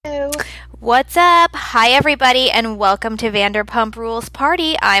What's up? Hi, everybody, and welcome to Vanderpump Rules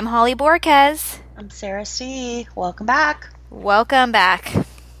Party. I'm Holly Borquez. I'm Sarah C. Welcome back. Welcome back.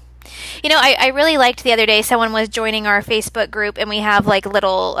 I really liked the other day someone was joining our Facebook group, and we have like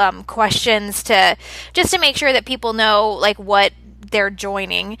little questions to just to make sure that people know like what they're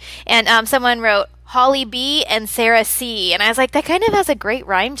joining. And someone wrote Holly B and Sarah C, and I was like, that kind of has a great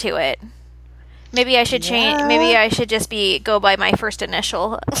rhyme to it. Maybe I should change. Maybe I should just go by my first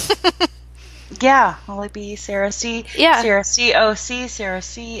initial. Yeah, Holly B, Sarah C. Yeah. Sarah C O C, Sarah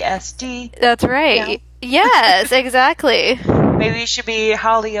C S D. That's right. Yeah. Yes, exactly. Maybe you should be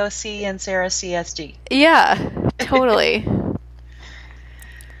Holly O C and Sarah C S D. Yeah, totally.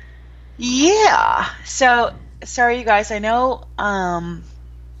 Yeah. So sorry, you guys. I know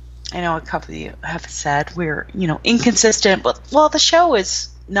a couple of you have said we're inconsistent, but the show is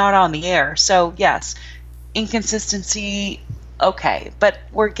not on the air, so yes, inconsistency. Okay, but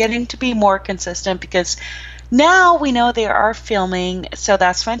we're getting to be more consistent because now we know they are filming, so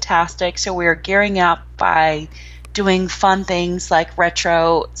that's fantastic. So we're gearing up by doing fun things like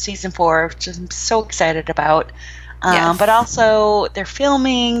Retro Season 4, which I'm so excited about. Yes. But also they're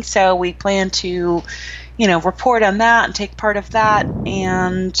filming, so we plan to, report on that and take part of that.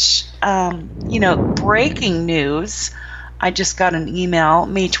 And, breaking news, I just got an email,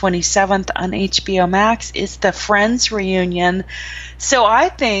 May 27th on HBO Max is the Friends reunion. So I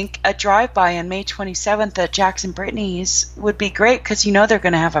think a drive-by on May 27th at Jackson Brittany's would be great because they're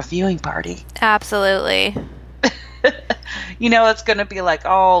going to have a viewing party. Absolutely. It's going to be like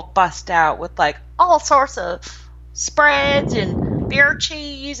all bust out with like all sorts of spreads and beer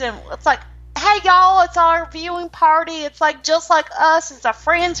cheese. And it's like, hey, y'all, it's our viewing party. It's like just like us. It's a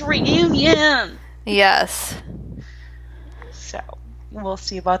Friends reunion. Yes. So we'll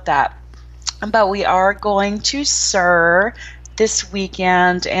see about that. But we are going to SUR this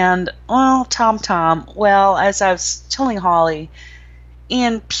weekend. And, Tom, as I was telling Holly,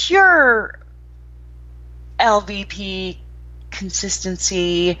 in pure LVP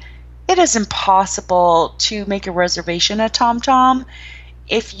consistency, it is impossible to make a reservation at TomTom.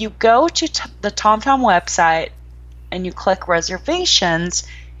 If you go to the TomTom website and you click reservations,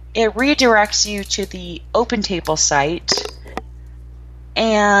 it redirects you to the OpenTable site.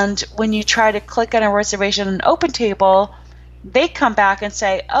 And when you try to click on a reservation on OpenTable, they come back and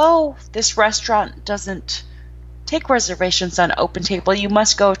say, oh, this restaurant doesn't take reservations on OpenTable. You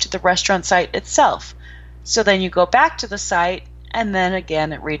must go to the restaurant site itself. So then you go back to the site, and then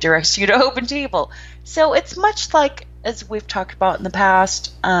again, it redirects you to OpenTable. So it's much like, as we've talked about in the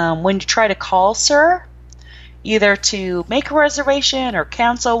past, when you try to call SUR, either to make a reservation or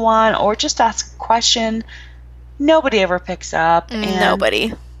cancel one or just ask a question, nobody ever picks up.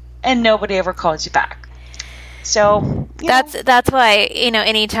 Nobody ever calls you back. So that's why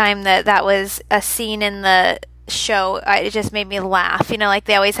anytime that was a scene in the show, it just made me laugh. Like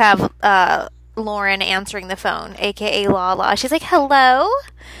they always have Lauren answering the phone, aka Lala. She's like, "Hello."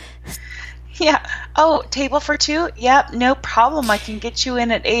 Yeah. Oh, table for two? Yep, no problem. I can get you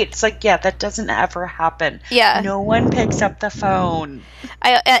in at 8. It's like, yeah, that doesn't ever happen. Yeah. No one picks up the phone.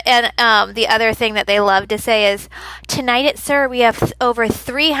 The other thing that they love to say is, tonight at SUR, we have over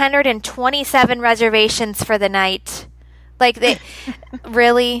 327 reservations for the night. Like, they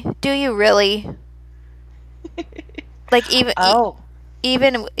really? Do you really? Like, even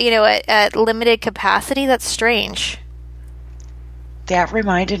at limited capacity? That's strange. That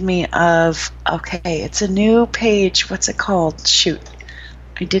reminded me of, it's a new page. What's it called? Shoot.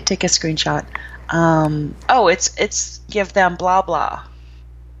 I did take a screenshot. It's Give Them Blah Blah.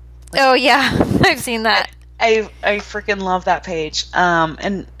 Oh, yeah. I've seen that. I freaking love that page.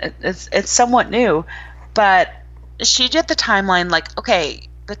 And it's somewhat new. But she did the timeline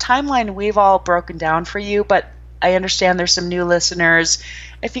the timeline we've all broken down for you, but I understand there's some new listeners.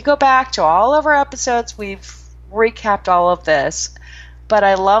 If you go back to all of our episodes, we've recapped all of this. But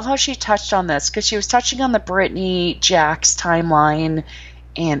I love how she touched on this because she was touching on the Brittany Jax timeline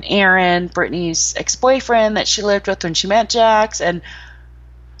and Aaron, Brittany's ex-boyfriend that she lived with when she met Jax, and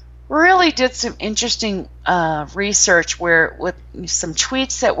really did some interesting research with some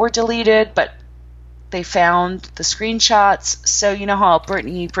tweets that were deleted, but they found the screenshots. So you know how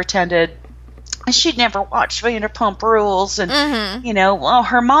Brittany pretended she'd never watched Vanderpump Rules, and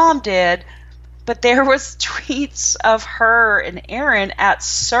her mom did. But there was tweets of her and Aaron at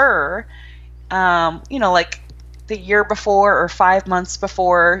SUR, like the year before or 5 months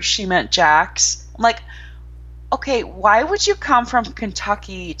before she met Jax. I'm like, okay, why would you come from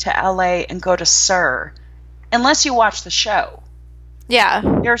Kentucky to LA and go to SUR unless you watch the show? Yeah.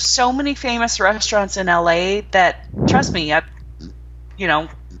 There are so many famous restaurants in LA that, trust me, that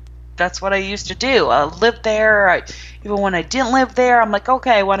that's what I used to do. I lived there. Even when I didn't live there, I'm like,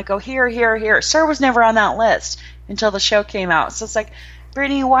 okay, I want to go here, here, here. SUR was never on that list until the show came out. So it's like,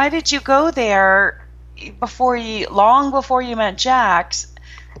 Brittany, why did you go there long before you met Jax?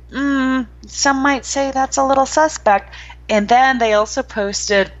 Some might say that's a little suspect. And then they also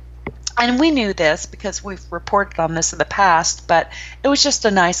posted, and we knew this because we've reported on this in the past, but it was just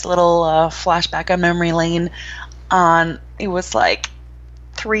a nice little flashback on memory lane. It was like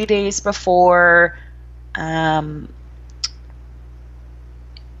 3 days before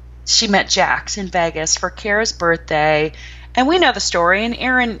she met Jax in Vegas for Kara's birthday. And we know the story, and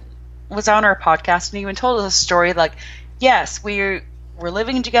Aaron was on our podcast and even told us the story, like, yes, we were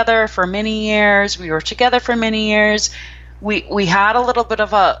living together for many years. We were together for many years. We had a little bit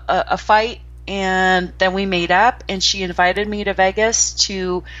of a fight, and then we made up, and she invited me to Vegas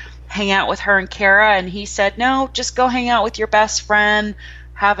to hang out with her and Kara, and he said, no, just go hang out with your best friend,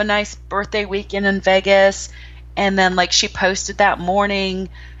 have a nice birthday weekend in Vegas. And then, like, she posted that morning,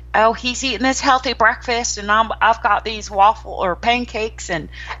 oh, he's eating this healthy breakfast, and I've got these waffle or pancakes and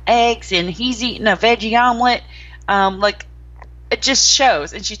eggs, and he's eating a veggie omelet. Like, it just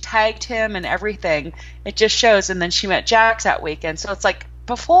shows. And she tagged him and everything. It just shows. And then she met Jax that weekend. So it's like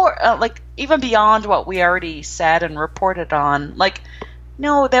before, like, even beyond what we already said and reported on, like,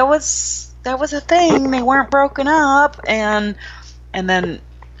 no, there was a thing. They weren't broken up. And then,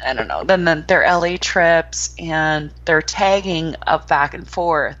 I don't know, then their LA trips and their tagging of back and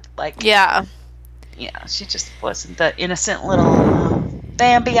forth. Like, yeah, she just wasn't the innocent little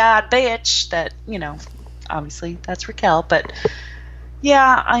Bambi-eyed bitch that, obviously that's Raquel. But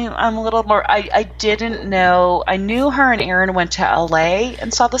yeah, I'm a little more, I didn't know, I knew her and Aaron went to LA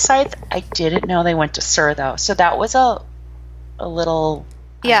and saw the sites. I didn't know they went to SUR though. So that was a little,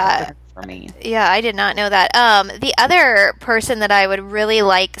 for me. Yeah, I did not know that. The other person that I would really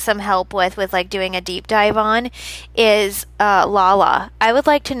like some help with like doing a deep dive on is Lala. I would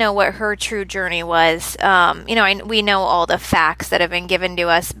like to know what her true journey was. We know all the facts that have been given to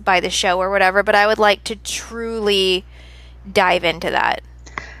us by the show or whatever, but I would like to truly dive into that.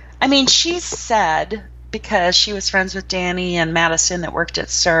 I mean, she said, because she was friends with Danny and Madison that worked at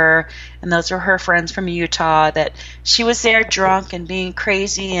SUR, and those were her friends from Utah, that she was there drunk and being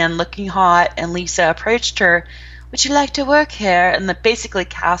crazy and looking hot, and Lisa approached her, would you like to work here? And that basically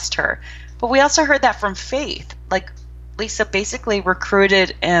cast her. But we also heard that from Faith. Like, Lisa basically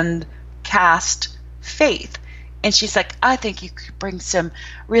recruited and cast Faith. And she's like, I think you could bring some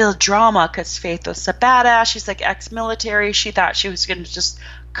real drama, because Faith was a badass. She's like ex-military. She thought she was going to just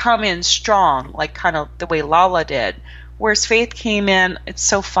come in strong, like kind of the way Lala did. Whereas Faith came in, it's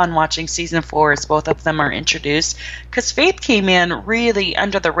so fun watching season 4 as both of them are introduced, because Faith came in really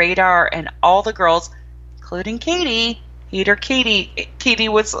under the radar, and all the girls, including Katie, hater Katie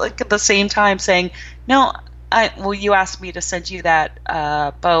was like at the same time saying, no, you asked me to send you that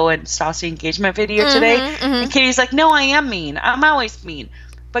Bo and Stassi engagement video today. Mm-hmm. And Katie's like, no, I am mean. I'm always mean.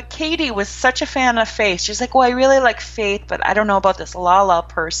 But Katie was such a fan of Faith. She's like, well, I really like Faith, but I don't know about this Lala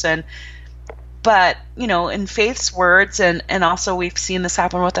person. But, in Faith's words, and also we've seen this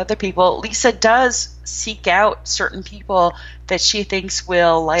happen with other people, Lisa does seek out certain people that she thinks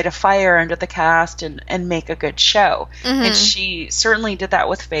will light a fire under the cast and make a good show. Mm-hmm. And she certainly did that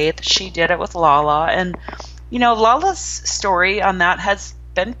with Faith. She did it with Lala. And, Lala's story on that has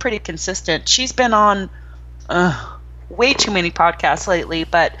been pretty consistent. She's been on way too many podcasts lately,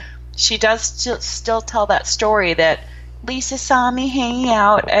 but she does still tell that story that Lisa saw me hanging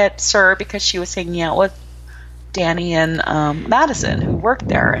out at SUR because she was hanging out with Danny and Madison, who worked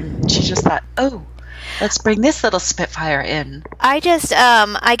there, and she just thought, oh, let's bring this little Spitfire in. I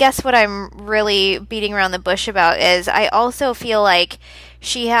guess what I'm really beating around the bush about is I also feel like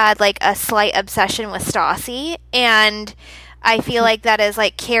she had like a slight obsession with Stassi, and I feel like that is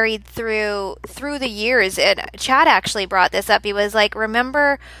like carried through the years. And Chad actually brought this up. He was like,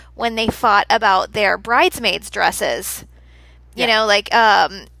 remember when they fought about their bridesmaids' dresses? You know, like,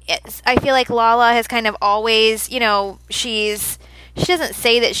 I feel like Lala has kind of always, she doesn't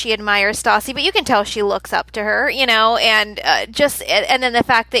say that she admires Stassi, but you can tell she looks up to her, and and then the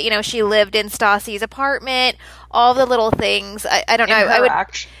fact that, she lived in Stassi's apartment, all the little things. I don't know.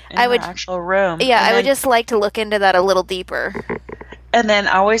 I would actual room. Yeah, I would just like to look into that a little deeper. And then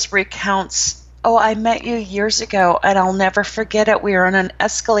always recounts, oh, I met you years ago, and I'll never forget it. We were on an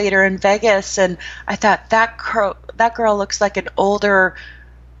escalator in Vegas, and I thought that girl looks like an older,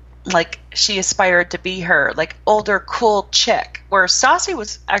 like she aspired to be her, like older, cool chick. Where Stassi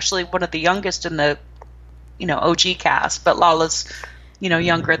was actually one of the youngest in the, OG cast, but Lala's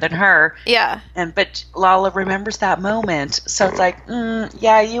younger than her. Yeah. But Lala remembers that moment. So it's like,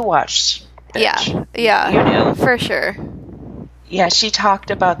 yeah, you watched. Bitch. Yeah. You knew. For sure. Yeah, she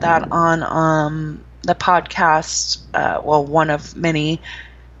talked about that on the podcast, one of many,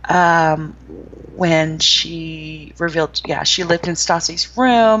 when she revealed, she lived in Stassi's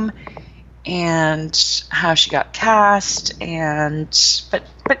room and how she got cast, but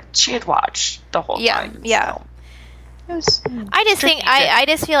she had watched the whole time. Yeah. So it was I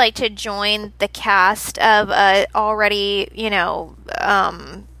just feel like to join the cast of a already,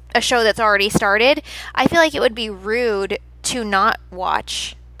 a show that's already started, I feel like it would be rude to not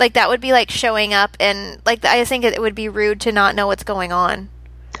watch. Like, that would be like showing up and, like, I just think it would be rude to not know what's going on.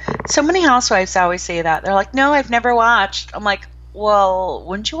 So many housewives always say that. They're like, no, I've never watched. I'm like, well,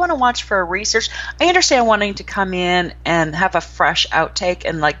 wouldn't you want to watch for research? I understand wanting to come in and have a fresh outtake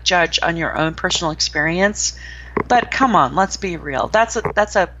and, like, judge on your own personal experience. But come on, let's be real. That's a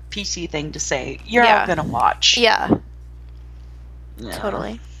PC thing to say. You're all going to watch. Yeah.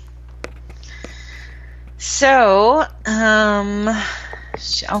 Totally. So,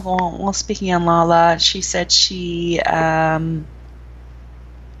 speaking on Lala, she said she's been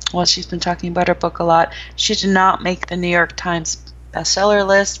talking about her book a lot. She did not make the New York Times bestseller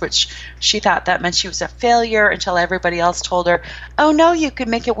list, which she thought that meant she was a failure until everybody else told her, oh, no, you could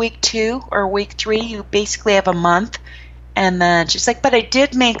make it week 2 or week 3. You basically have a month. And then she's like, but I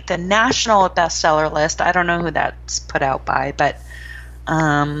did make the national bestseller list. I don't know who that's put out by, but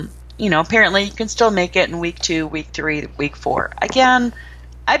apparently you can still make it in week 2, week 3, week 4. Again,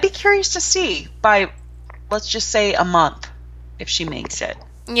 I'd be curious to see by, let's just say, a month if she makes it.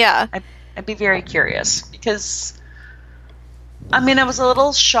 Yeah. I'd be very curious because, I was a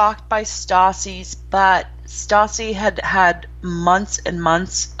little shocked by Stassi's, but Stassi had months and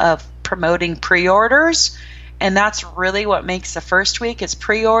months of promoting pre-orders, and that's really what makes the first week is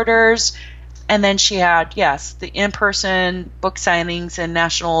pre-orders. And then she had, the in-person book signings and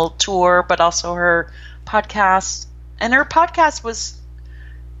national tour, but also her podcast. And her podcast was,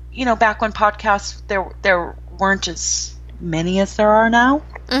 back when podcasts, there weren't as many as there are now.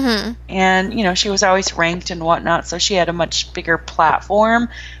 Mm-hmm. And, she was always ranked and whatnot, so she had a much bigger platform.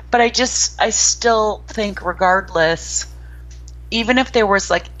 But I still think regardless, even if there was,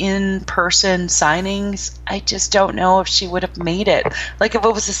 like, in-person signings, I just don't know if she would have made it. Like, if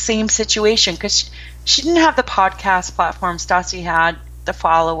it was the same situation, because she didn't have the podcast platform Stassi had, the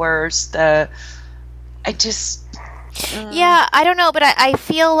followers, Yeah, I don't know, but I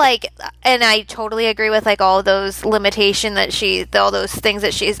feel like, and I totally agree with, like, all those limitations all those things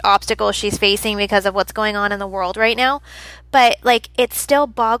obstacles she's facing because of what's going on in the world right now. But, like, it still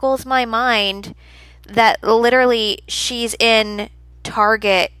boggles my mind that literally she's in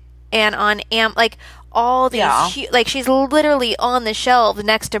Target and on like all these like she's literally on the shelves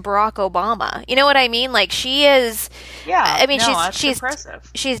next to Barack Obama. You know what I mean? Like, she is. Yeah. I mean, she's impressive.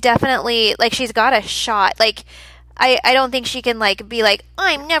 She's definitely, like, she's got a shot. Like, I don't think she can, like, be like,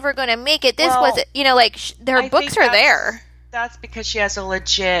 I'm never going to make it. This was, like, her books are there. That's because she has a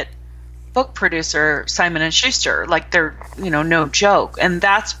legit book producer, Simon & Schuster. Like, they're, no joke. And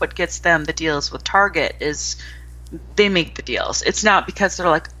that's what gets them the deals with Target is they make the deals. It's not because they're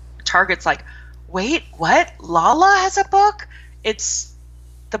like, Target's like, wait, what? Lala has a book? It's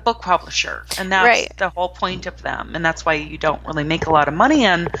the book publisher. And that's the whole point of them. And that's why you don't really make a lot of money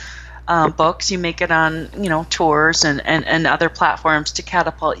on books. You make it on, tours and other platforms to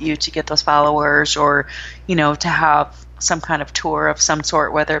catapult you to get those followers or, to have some kind of tour of some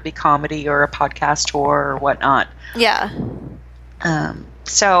sort, whether it be comedy or a podcast tour or whatnot. Yeah.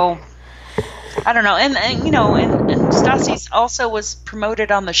 So I don't know. And Stassi's also was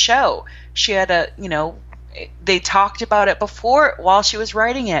promoted on the show. She had they talked about it before while she was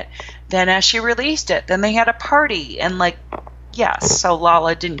writing it. Then as she released it, then they had a party and, like, yes, so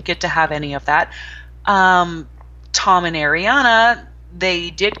Lala didn't get to have any of that. Tom and Ariana, they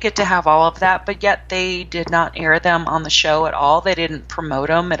did get to have all of that, but yet they did not air them on the show at all. They didn't promote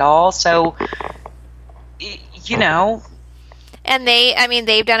them at all. So, And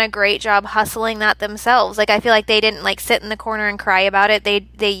they've done a great job hustling that themselves. Like, I feel like they didn't, like, sit in the corner and cry about it.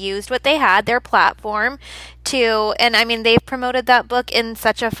 They used what they had, their platform, and they've promoted that book in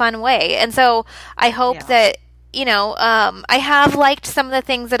such a fun way. And so I hope that, I have liked some of the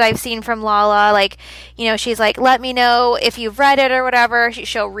things that I've seen from Lala. Like, she's like, let me know if you've read it or whatever.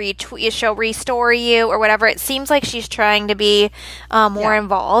 She'll restore you or whatever. It seems like she's trying to be more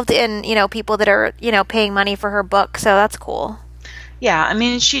involved in, people that are, paying money for her book. So that's cool.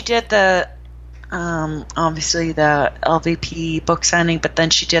 Yeah, she did the, obviously the LVP book signing, but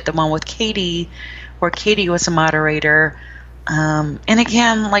then she did the one with Katie, where Katie was a moderator. And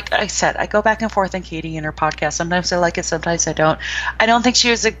again, like I said, I go back and forth on Katie and her podcast. Sometimes I like it, sometimes I don't. I don't think she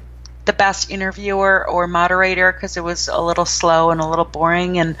was the best interviewer or moderator because it was a little slow and a little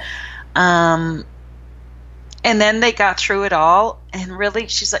boring. And then they got through it all. And really,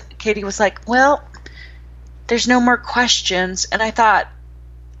 Katie was like, well, there's no more questions. And I thought,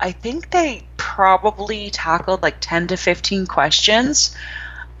 I think they probably tackled like 10 to 15 questions.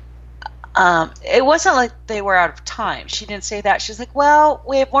 It wasn't like they were out of time. She didn't say that. She's like, well,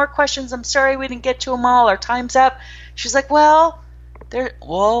 we have more questions. I'm sorry we didn't get to them all. Our time's up. She's like, there's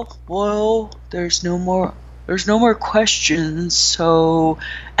no more questions. So,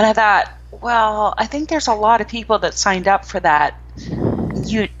 and I thought, well, I think there's a lot of people that signed up for that.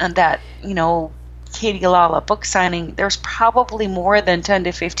 Katie Lala book signing. There's probably more than 10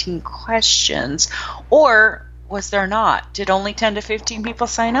 to 15 questions, or was there not? Did only 10 to 15 people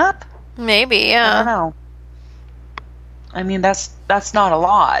sign up? Maybe, yeah. I don't know. I mean, that's not a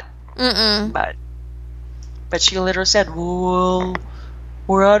lot. Mm-mm. But she literally said, well,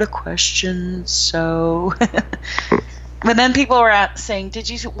 we're out of questions, so... But then people were saying, did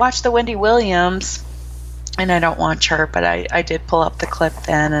you watch the Wendy Williams? And I don't watch her, but I did pull up the clip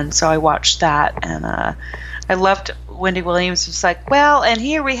then, and so I watched that, and I loved Wendy Williams. It was like, well, and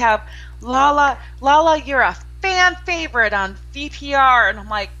here we have Lala. Lala, you're a fan favorite on VPR, and I'm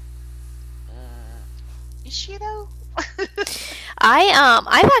like, is she though?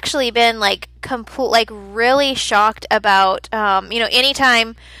 I've actually been really shocked about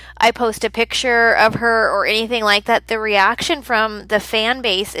anytime I post a picture of her or anything like that, the reaction from the fan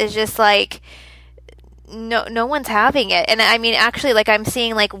base is just like no one's having it. And I mean, actually, like, I'm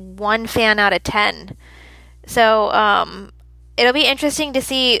seeing like 1 fan out of 10. So it'll be interesting to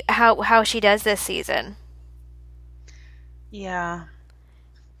see how she does this season. Yeah.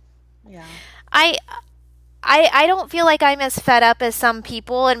 I don't feel like I'm as fed up as some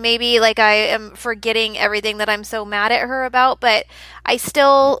people, and maybe like I am forgetting everything that I'm so mad at her about, but I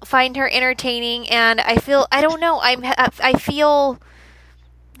still find her entertaining, and I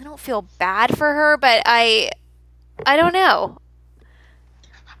don't feel bad for her, but I don't know.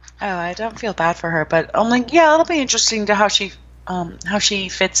 Oh, I don't feel bad for her, but I'm like, yeah, it'll be interesting to how she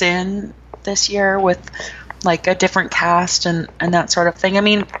fits in this year with like a different cast and that sort of thing. I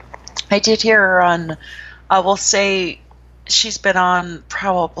mean, I did hear her on, I will say, she's been on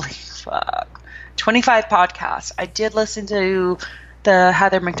probably 25 podcasts. I did listen to the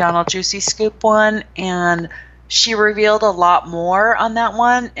Heather McDonald Juicy Scoop one, and she revealed a lot more on that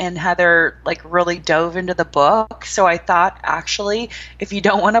one, and Heather like really dove into the book. So I thought, actually, if you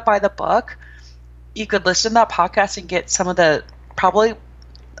don't want to buy the book, you could listen to that podcast and get some of the probably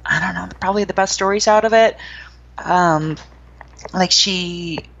the best stories out of it. Like,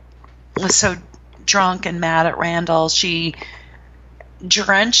 she was so drunk and mad at Randall, she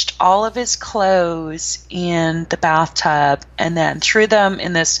drenched all of his clothes in the bathtub and then threw them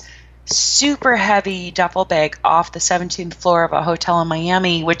in this super heavy duffel bag off the 17th floor of a hotel in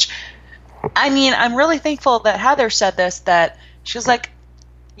Miami, which, I mean, I'm really thankful that Heather said this, that she was like,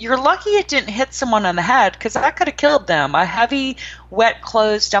 you're lucky it didn't hit someone on the head, because that could have killed them. A heavy, wet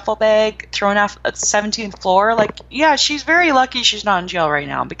clothes duffel bag thrown off at the 17th floor. Like, yeah, she's very lucky she's not in jail right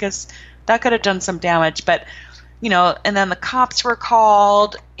now, because that could have done some damage. But, and then the cops were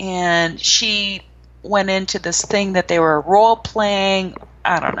called, and she went into this thing that they were role playing.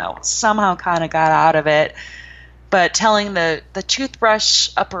 I don't know, somehow kind of got out of it. But telling the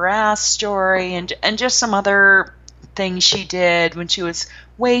toothbrush up her ass story and just some other things she did when she was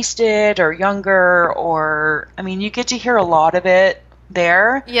wasted or younger, or, I mean, you get to hear a lot of it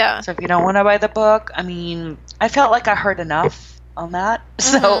there. Yeah. So if you don't want to buy the book, I mean, I felt like I heard enough on that.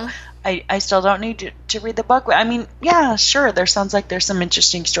 Mm-hmm. So I still don't need to read the book. I mean, yeah, sure, there sounds like there's some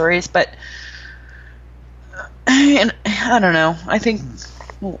interesting stories, but I don't know. I think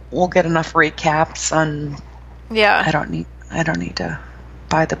we'll get enough recaps on. Yeah. I don't need to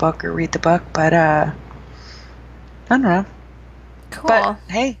buy the book or read the book, but I don't know. Cool. But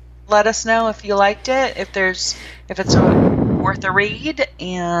hey, let us know if you liked it, if it's worth a read,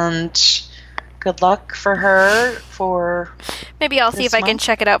 and good luck for her for. Maybe I'll see if I can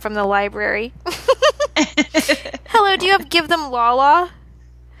check it out from the library. Hello, do you have Give Them Lala?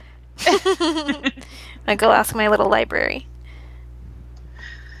 I go ask my little library.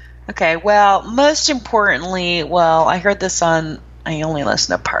 Okay, well, most importantly, I heard this on, I only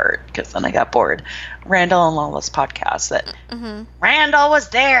listened to part because then I got bored, Randall and Lala's podcast, that Randall was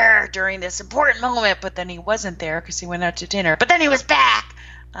there during this important moment, but then he wasn't there because he went out to dinner, but then he was back.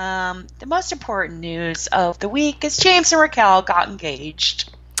 The most important news of the week is James and Raquel got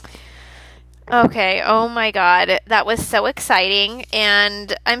engaged. Okay. Oh my God. That was so exciting.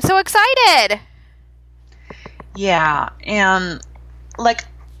 And I'm so excited. Yeah, and like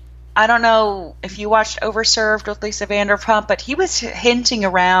I don't know if you watched Overserved with Lisa Vanderpump, but he was hinting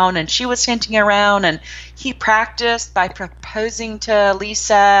around and she was hinting around, and he practiced by proposing to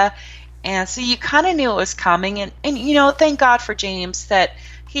Lisa. And so you kind of knew it was coming. And, you know, thank God for James that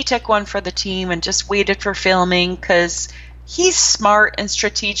he took one for the team and just waited for filming, because he's smart and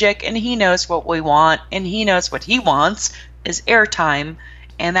strategic and he knows what we want and he knows what he wants is airtime.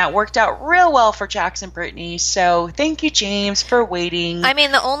 And that worked out real well for Jackson Brittany. So thank you, James, for waiting. I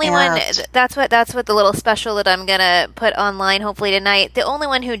mean, the only one that's what the little special that I'm gonna put online hopefully tonight. The only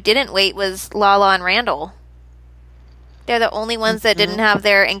one who didn't wait was Lala and Randall. They're the only ones that didn't have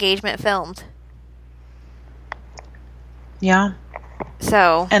their engagement filmed. Yeah.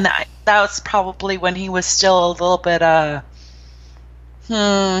 So. And that was probably when he was still a little bit, do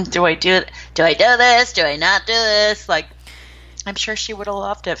I do it? Do I do this? Do I not do this? Like, I'm sure she would have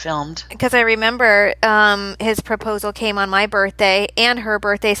loved it filmed. Because I remember his proposal came on my birthday and her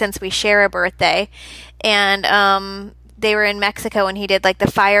birthday, since we share a birthday. And they were in Mexico and he did like the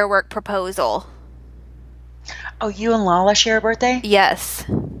firework proposal. Oh, you and Lala share a birthday? Yes.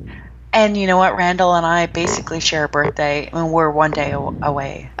 And you know what? Randall and I basically share a birthday, and we're one day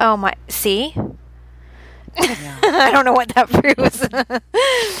away. Oh, my. See? Yeah. I don't know what that proves.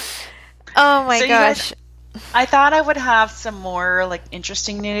 Oh, my gosh. I thought I would have some more like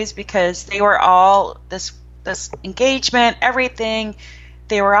interesting news, because they were all this engagement, everything.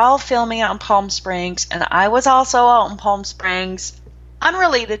 They were all filming out in Palm Springs, and I was also out in Palm Springs,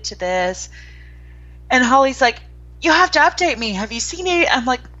 unrelated to this. And Holly's like, "You have to update me. Have you seen it?" I'm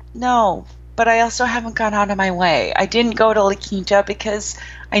like, "No, but I also haven't gone out of my way. I didn't go to La Quinta because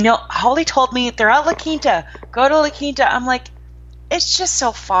I know Holly told me they're at La Quinta. Go to La Quinta." I'm like, it's just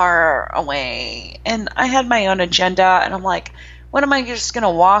so far away. And I had my own agenda, and I'm like, what am I just going to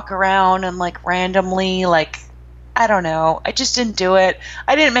walk around and like randomly, like, I don't know. I just didn't do it.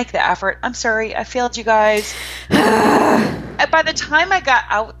 I didn't make the effort. I'm sorry. I failed you guys. By the time I got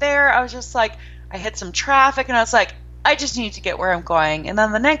out there, I was just like, I hit some traffic and I was like, I just need to get where I'm going. And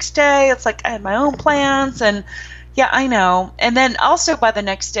then the next day, it's like I had my own plans, and yeah, I know. And then also by the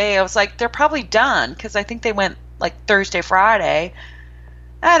next day, I was like, they're probably done, because I think they went like Thursday, Friday.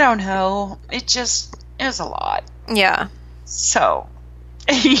 I don't know. It was a lot. Yeah. So,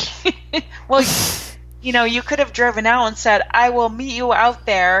 well, you know, you could have driven out and said, I will meet you out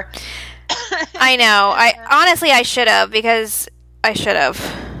there. I know. I should have, because I should have.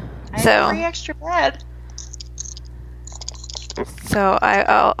 I have 3 extra bed. So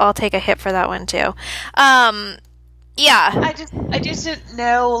I'll take a hit for that one too. Yeah. I just didn't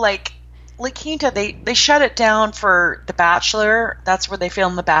know, like, La Quinta, they shut it down for The Bachelor. That's where they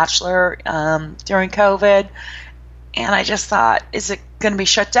filmed The Bachelor during COVID. And I just thought, is it going to be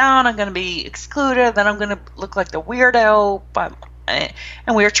shut down? I'm going to be excluded. Then I'm going to look like the weirdo.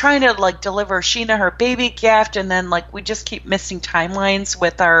 And we were trying to like deliver Sheena her baby gift, and then like we just keep missing timelines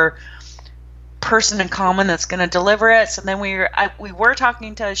with our person in common that's going to deliver it. So then we were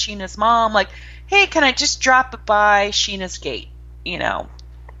talking to Sheena's mom, like, hey, can I just drop it by Sheena's gate, you know?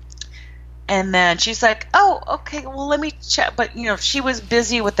 And then she's like, oh, okay, well, let me check. But, you know, she was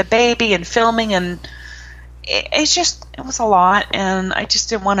busy with the baby and filming, and it was a lot. And I just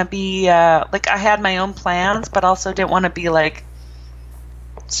didn't want to be, like, I had my own plans, but also didn't want to be, like,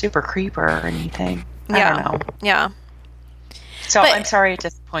 super creeper or anything. Yeah. I don't know. Yeah. So I'm sorry,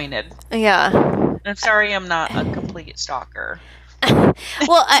 disappointed. Yeah. I'm sorry I'm not a complete stalker.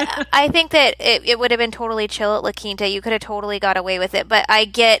 Well, I think that it would have been totally chill at La Quinta. You could have totally got away with it. But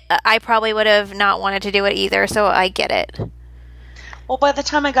I probably would have not wanted to do it either, so I get it. Well, by the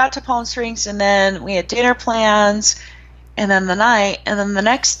time I got to Palm Springs, and then we had dinner plans, and then the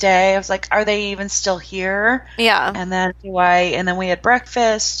next day, I was like, are they even still here? Yeah. And then we had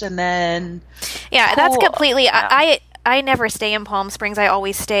breakfast, and then... Yeah, that's completely... Yeah. I never stay in Palm Springs. I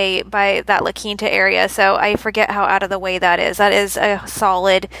always stay by that La Quinta area, so I forget how out of the way that is. That is a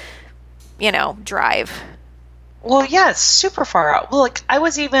solid, drive. Well, yeah, it's super far out. Well, like, I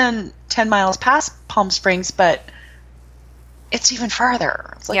was even 10 miles past Palm Springs, but it's even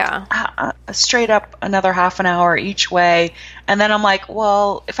farther. It's like straight up another half an hour each way. And then I'm like,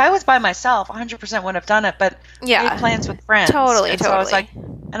 well, if I was by myself, 100% would have done it, but I had plans with friends. Totally. So I was like,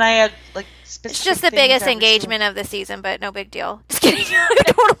 and I had like specific It's just the biggest engagement of the season, but no big deal. Just kidding.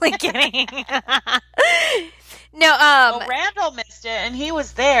 Totally kidding. No, well, Randall missed it, and he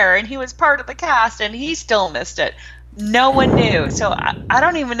was there, and he was part of the cast, and he still missed it. No one knew. So I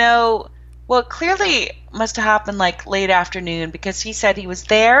don't even know. Well, it clearly must have happened like late afternoon, because he said he was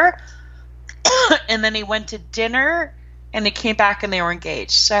there, and then he went to dinner, and he came back and they were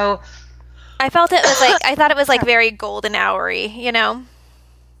engaged. So I felt it was like, I thought it was like very golden hour-y, you know?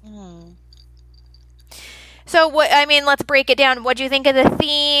 So what, I mean, let's break it down. What do you think of the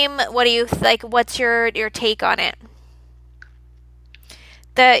theme? What do you like, what's your take on it?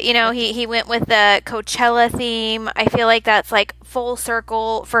 He went with the Coachella theme. I feel like that's like full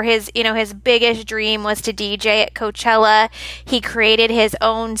circle for his, his biggest dream was to DJ at Coachella. He created his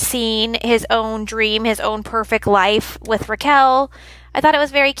own scene, his own dream, his own perfect life with Raquel. I thought it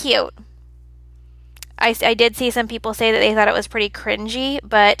was very cute. I did see some people say that they thought it was pretty cringy,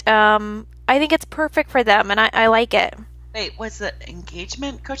 but I think it's perfect for them, and I like it. Wait, was the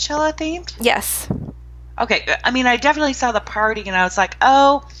engagement Coachella themed? Yes. Okay, I mean, I definitely saw the party, and I was like,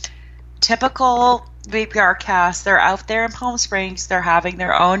 oh, typical VPR cast. They're out there in Palm Springs. They're having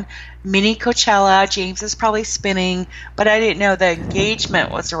their own mini Coachella. James is probably spinning, but I didn't know the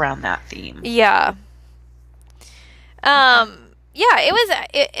engagement was around that theme. Yeah. Yeah, it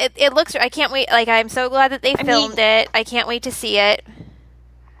was. It looks. I can't wait. Like, I'm so glad that they filmed it. I can't wait to see it.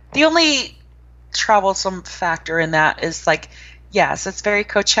 The only troublesome factor in that is, like, yes, it's very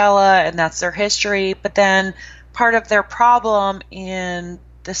Coachella, and that's their history. But then part of their problem in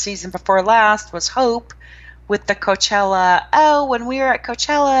the season before last was Hope with the Coachella. Oh, when we were at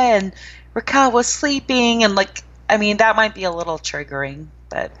Coachella and Raquel was sleeping, and like, I mean, that might be a little triggering,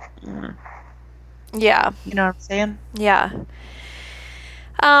 but yeah, you know what I'm saying? Yeah.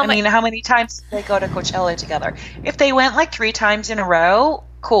 I mean, how many times did they go to Coachella together? If they went like 3 times in a row,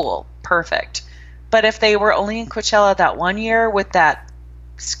 cool, perfect. But if they were only in Coachella that one year with that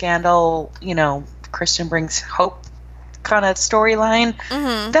scandal, Kristen brings hope kind of storyline,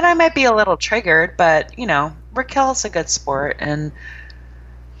 then I might be a little triggered. But, Raquel's a good sport. And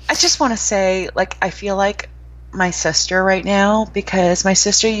I just want to say, like, I feel like my sister right now, because my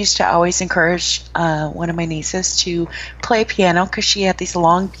sister used to always encourage one of my nieces to play piano because she had these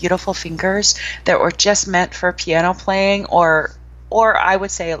long, beautiful fingers that were just meant for piano playing, or I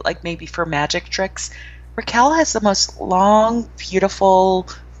would say like maybe for magic tricks. Raquel has the most long, beautiful,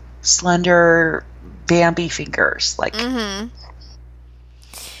 slender, Bambi fingers. Like,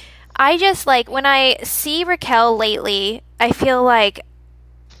 I just like when I see Raquel lately, I feel like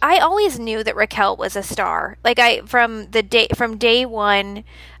I always knew that Raquel was a star. Like from day one,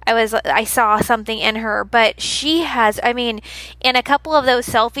 I saw something in her, but she has, I mean, in a couple of those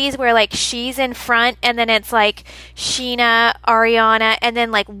selfies where like she's in front and then it's like Sheena, Ariana, and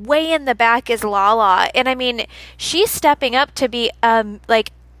then like way in the back is Lala. And I mean, she's stepping up to be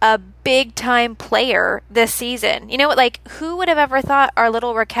like a big time player this season. You know what? Like, who would have ever thought our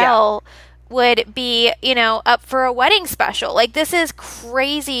little Raquel would be, up for a wedding special? Like, this is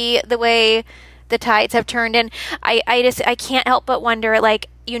crazy the way the tides have turned. And I can't help but wonder, like,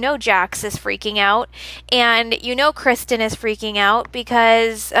 Jax is freaking out, and Kristen is freaking out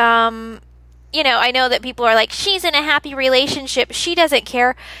because, I know that people are like, she's in a happy relationship, she doesn't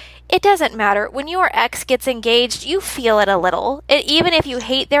care. It doesn't matter. When your ex gets engaged, you feel it a little. Even if you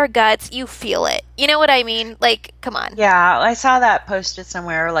hate their guts, you feel it. You know what I mean? Like, come on. Yeah, I saw that posted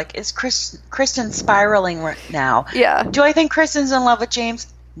somewhere. Like, is Kristen spiraling right now? Yeah. Do I think Kristen's in love with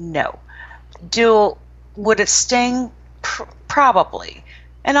James? No. Would it sting? Probably.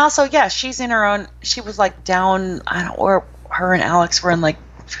 And also, yeah, she's in her own. She was like down. I don't know where her and Alex were in, like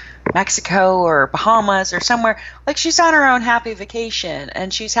Mexico or Bahamas or somewhere. Like, she's on her own happy vacation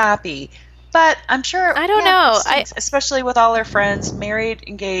and she's happy. But I'm sure, I don't know, especially with all her friends married,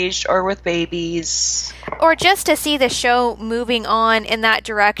 engaged, or with babies, or just to see the show moving on in that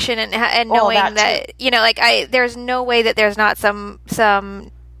direction and knowing that there's no way that there's not some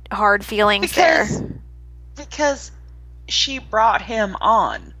hard feelings there, because she brought him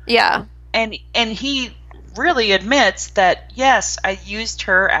on. Yeah, and he really admits that, yes, I used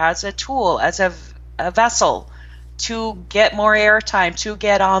her as a tool, as a vessel to get more airtime, to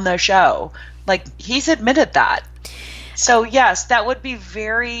get on the show. Like, he's admitted that. So, yes, that would be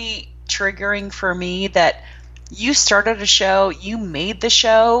very triggering for me, that you started a show, you made the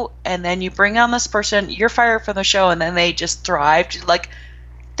show, and then you bring on this person, you're fired from the show, and then they just thrived. Like,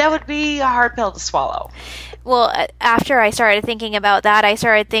 that would be a hard pill to swallow. Well, after I started thinking about that, I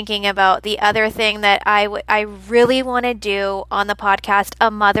started thinking about the other thing that I really want to do on the podcast, a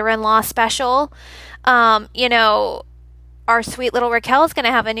mother-in-law special. Our sweet little Raquel is going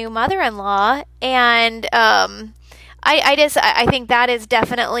to have a new mother-in-law, and I think that is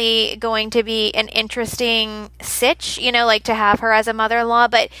definitely going to be an interesting sitch, like to have her as a mother-in-law.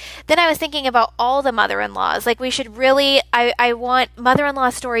 But then I was thinking about all the mother-in-laws. Like, we should really, I want,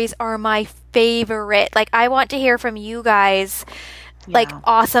 mother-in-law stories are my favorite. Like, I want to hear from you guys like Yeah.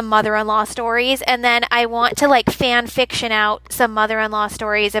 awesome mother-in-law stories, and then I want to like fan fiction out some mother-in-law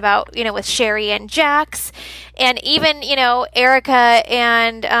stories about, with Sherry and Jax, and even, Erica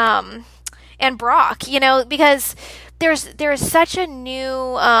and Brock, because there's such a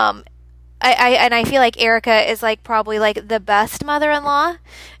new I feel like Erica is like probably like the best mother-in-law.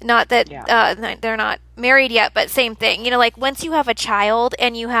 Not that they're not married yet, but same thing. Like once you have a child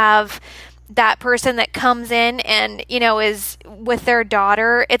and you have that person that comes in and is with their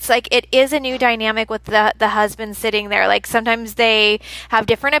daughter, it's like it is a new dynamic with the husband sitting there. Like sometimes they have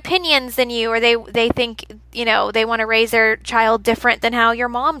different opinions than you, or they think they want to raise their child different than how your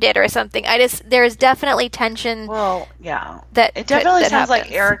mom did or something. There's definitely tension. Well, yeah, that it definitely that sounds like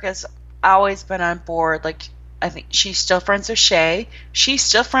happens. Erica's always been on board. Like, I think she's still friends with Shay. She's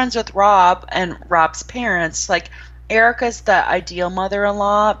still friends with Rob and Rob's parents. Like, Erica's the ideal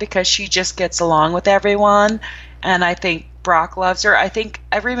mother-in-law because she just gets along with everyone, and I think Brock loves her. I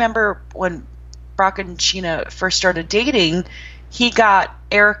remember when Brock and Sheena first started dating, he got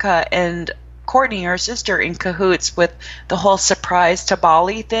Erica and Courtney, her sister, in cahoots with the whole surprise to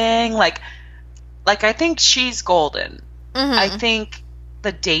Bali thing. Like I think she's golden. Mm-hmm. I think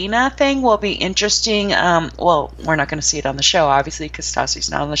the Dana thing will be interesting. Well, we're not going to see it on the show, obviously, because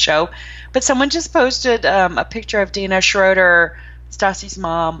Stassi's not on the show. But someone just posted a picture of Dana Schroeder, Stassi's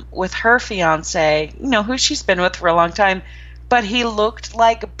mom, with her fiance, who she's been with for a long time. But he looked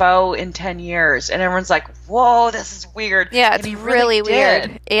like Bo in 10 years. And everyone's like, whoa, this is weird. Yeah, it's and he really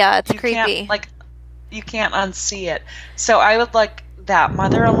weird. did. Yeah, it's You creepy. you can't unsee it. So I would like that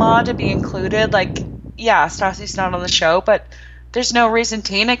mother-in-law to be included. Like, yeah, Stassi's not on the show, but there's no reason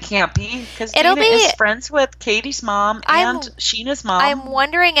Dana can't be, because Dana is friends with Katie's mom and Sheena's mom. I'm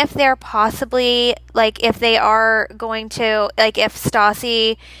wondering if they're possibly, like, if they are going to, like, if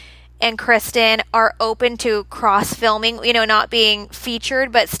Stassi and Kristen are open to cross-filming, not being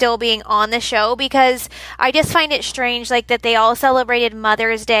featured, but still being on the show, because I just find it strange, like, that they all celebrated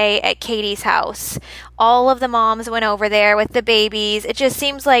Mother's Day at Katie's house. All of the moms went over there with the babies. It just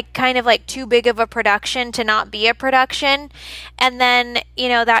seems like kind of like too big of a production to not be a production. And then,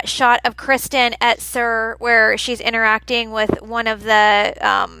 that shot of Kristen at SUR where she's interacting with one of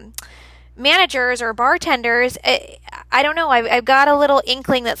the managers or bartenders, I don't know. I've got a little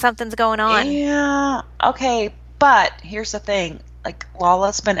inkling that something's going on. Yeah. Okay. But here's the thing. Like,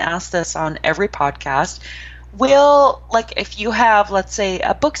 Lala's been asked this on every podcast. Like, if you have, let's say,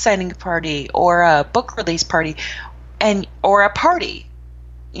 a book signing party or a book release party or a party,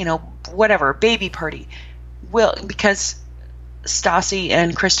 whatever, baby party, because Stassi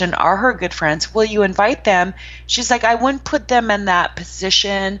and Kristen are her good friends, will you invite them? She's like, I wouldn't put them in that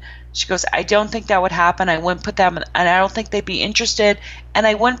position. She goes, I don't think that would happen. I wouldn't put them, and I don't think they'd be interested, and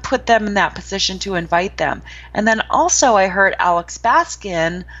I wouldn't put them in that position to invite them. And then also I heard Alex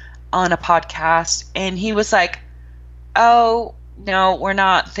Baskin on a podcast, and he was like, oh, no, we're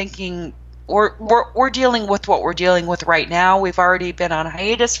not thinking, we're dealing with what we're dealing with right now. We've already been on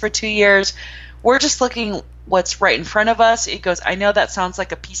hiatus for 2 years. We're just looking what's right in front of us. He goes, I know that sounds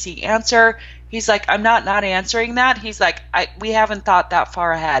like a PC answer. He's like, I'm not answering that. He's like, we haven't thought that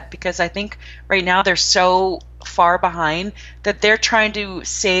far ahead, because I think right now they're so far behind that they're trying to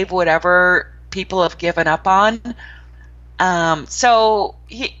save whatever people have given up on. So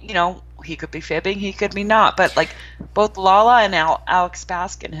he could be fibbing, he could be not, but like both Lala and Alex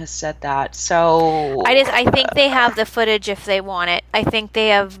Baskin has said that. So I think they have the footage if they want it. I think they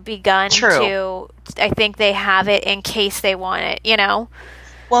have begun to. I think they have it in case they want it.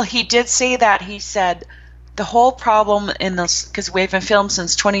 Well, he did say that. He said the whole problem in this, because we haven't filmed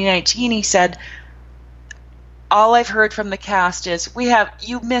since 2019. He said, all I've heard from the cast is,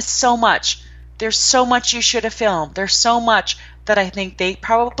 you missed so much. There's so much you should have filmed. There's so much that I think they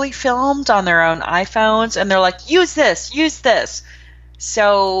probably filmed on their own iPhones, and they're like, use this.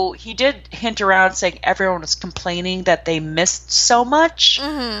 So he did hint around saying everyone was complaining that they missed so much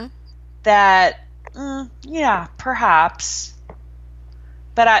that, yeah, perhaps.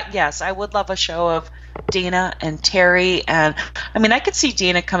 But yes, I would love a show of Dana and Terry, and I mean, I could see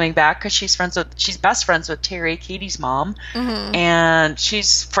Dana coming back because she's best friends with Terry, Katie's mom, and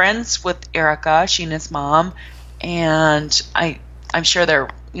she's friends with Erica, Sheena's mom, and I'm sure they're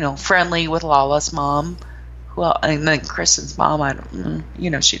friendly with Lala's mom, and then Kristen's mom. I don't,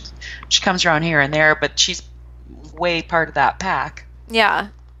 she comes around here and there, but she's way part of that pack. Yeah.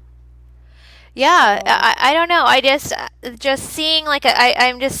 Yeah, so, I don't know. I just seeing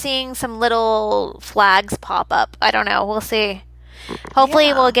I'm just seeing some little flags pop up. I don't know. We'll see.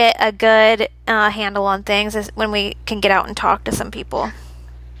 Hopefully, we'll get a good handle on things when we can get out and talk to some people.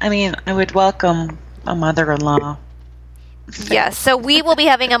 I mean, I would welcome a mother-in-law. Yes. So we will be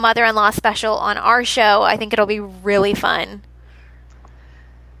having a mother-in-law special on our show. I think it'll be really fun.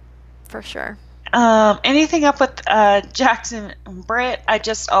 For sure. Anything up with Jackson and Britt?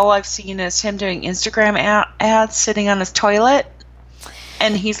 All I've seen is him doing Instagram ads sitting on his toilet,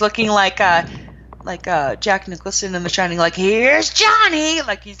 and he's looking like Jack Nicholson in The Shining, like, here's Johnny,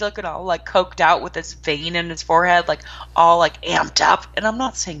 like he's looking all like coked out with this vein in his forehead, like all like amped up. And I'm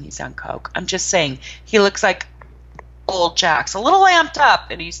not saying he's on coke. I'm just saying he looks like old Jack's a little amped up,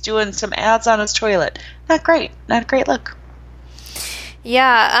 and he's doing some ads on his toilet. Not a great look.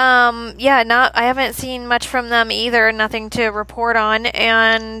 Yeah, I haven't seen much from them either, nothing to report on,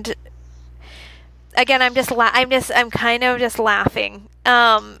 and again, I'm kind of just laughing.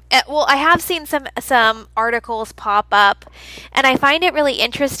 Well, I have seen some articles pop up, and I find it really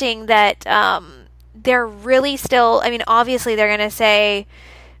interesting that they're really still, I mean, obviously they're going to say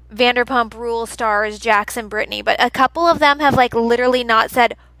Vanderpump Rules stars Jackson Brittany, but a couple of them have like literally not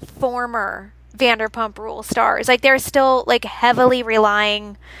said former Vanderpump Rules stars. Like they're still like heavily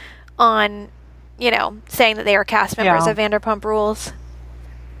relying on, saying that they are cast members of Vanderpump Rules.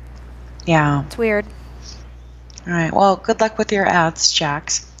 Yeah. It's weird. All right. Well, good luck with your ads,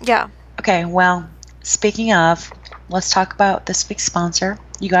 Jax. Yeah. Okay. Well, speaking of, let's talk about this week's sponsor.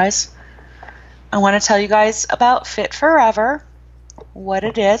 You guys, I want to tell you guys about Fit Forever, what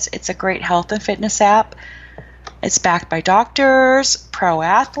it is. It's a great health and fitness app. It's backed by doctors, pro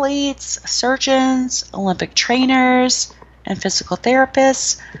athletes, surgeons, Olympic trainers, and physical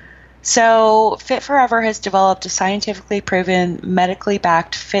therapists. So Fit Forever has developed a scientifically proven, medically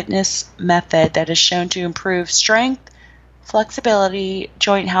backed fitness method that is shown to improve strength, flexibility,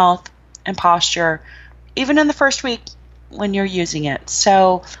 joint health, and posture, even in the first week when you're using it.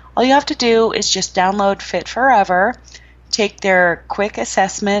 So all you have to do is just download Fit Forever, take their quick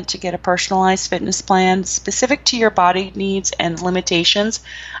assessment to get a personalized fitness plan specific to your body needs and limitations.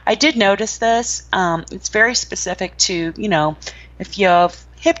 I did notice this. It's very specific to, if you have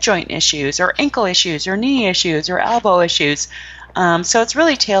hip joint issues or ankle issues or knee issues or elbow issues. So it's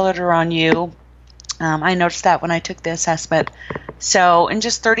really tailored around you. I noticed that when I took the assessment. So in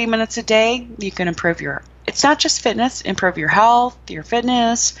just 30 minutes a day, you can improve it's not just fitness, improve your health, your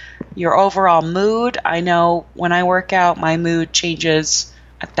fitness, your overall mood. I know when I work out, my mood changes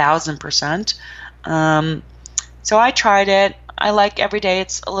 1,000%. So I tried it. I like every day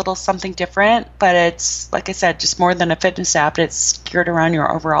it's a little something different, but it's, like I said, just more than a fitness app. It's geared around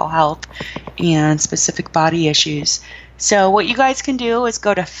your overall health and specific body issues. So what you guys can do is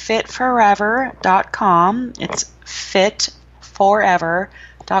go to fitforever.com. It's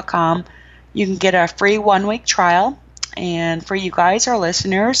fitforever.com. You can get a free 1-week trial. And for you guys, our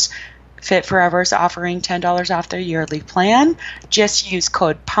listeners, Fit Forever is offering $10 off their yearly plan. Just use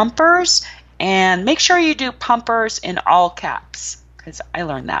code PUMPERS. And make sure you do PUMPERS in all caps, because I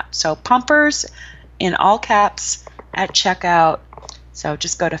learned that. So PUMPERS in all caps at checkout. So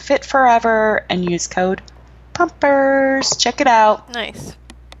just go to Fit Forever and use code PUMPERS. Check it out. Nice.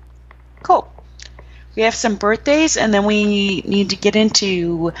 Cool. We have some birthdays, and then we need to get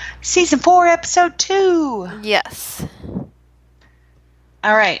into Season 4, Episode 2. Yes.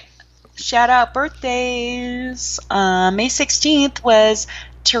 All right. Shout out birthdays. May 16th was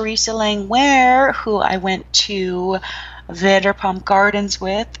Teresa Langware, who I went to Vanderpump Gardens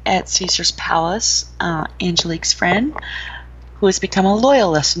with at Caesar's Palace, Angelique's friend, who has become a loyal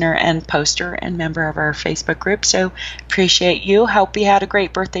listener and poster and member of our Facebook group. So appreciate you. Hope you had a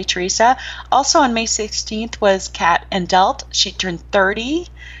great birthday, Teresa. Also on May 16th was Kat and Delt. She turned 30.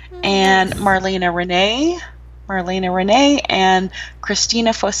 And Marlena Renee and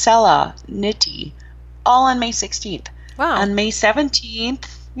Christina Fosella, Nitti, all on May 16th. Wow. On May 17th,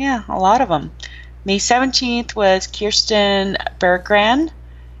 yeah, a lot of them. May 17th was Kirsten Berggren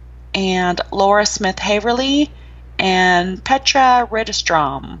and Laura Smith Haverly and Petra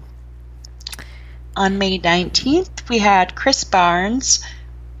Ridderstrom. On May 19th, we had Chris Barnes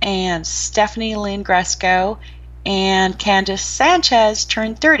and Stephanie Lynn Gresco, and Candace Sanchez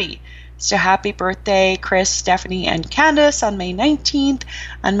turned 30. So happy birthday, Chris, Stephanie, and Candace on May 19th.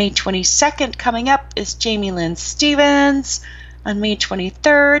 On May 22nd, coming up, is Jamie Lynn Stevens. On May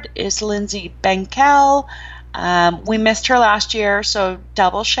 23rd is Lindsay Benkel. We missed her last year, so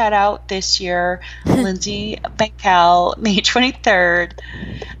double shout out this year. Lindsay Benkel, May 23rd.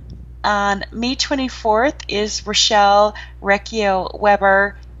 On May 24th is Rochelle Recchio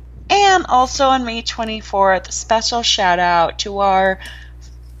Weber. And also on May 24th, special shout out to our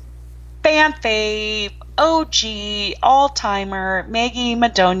fan fave, OG, all-timer, Maggie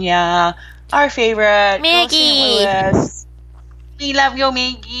Madonia, our favorite, Maggie. St. Louis. We love you,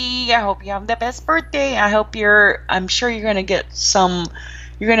 Maggie. I hope you have the best birthday. I'm sure you're going to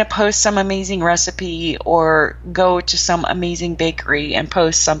you're going to post some amazing recipe or go to some amazing bakery and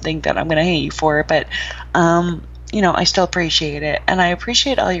post something that I'm going to hate you for. But, I still appreciate it. And I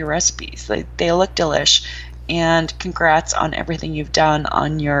appreciate all your recipes. They look delish. And congrats on everything you've done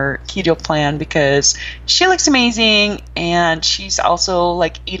on your keto plan, because she looks amazing, and she's also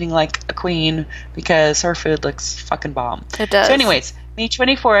like eating like a queen because her food looks fucking bomb. It does. So anyways, May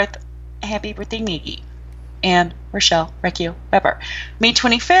 24th, happy birthday, Maggie and Rochelle Recchio Weber. May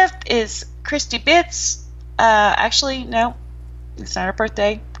 25th is Christy Bitts. Actually, no, it's not her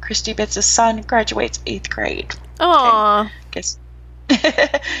birthday. Christy Bitts' son graduates 8th grade. Aww. Okay. Guess.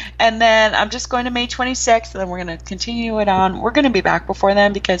 And then I'm just going to May 26th, and then we're going to continue it on. We're going to be back before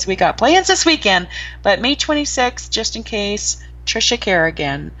then because we got plans this weekend. But May 26th, just in case, Trisha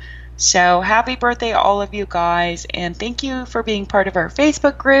Kerrigan. So happy birthday, all of you guys, and thank you for being part of our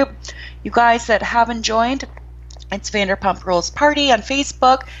Facebook group. You guys that haven't joined, it's Vanderpump Rules Party on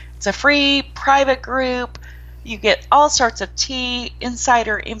Facebook. It's a free private group. You get all sorts of tea,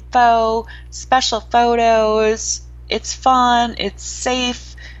 insider info, special photos. It's fun. It's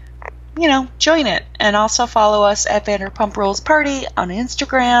safe. Join it. And also follow us at Vanderpump Rules Party on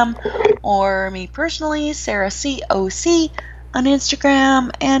Instagram, or me personally, Sarah COC on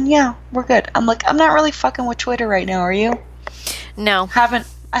Instagram. And yeah, we're good. I'm not really fucking with Twitter right now. Are you? No. I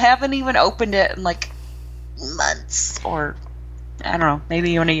haven't even opened it in like months, or I don't know,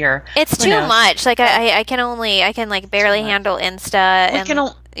 maybe even a year. It's too much. Like I can like barely handle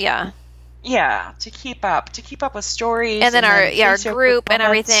Insta. Yeah. Yeah, to keep up with stories, and then our group and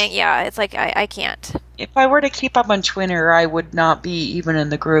everything. Yeah, it's like I can't. If I were to keep up on Twitter, I would not be even in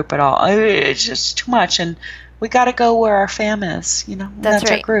the group at all. It's just too much, and we got to go where our fam is. That's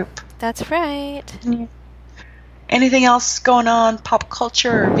right. Our group. That's right. Yeah. Anything else going on, pop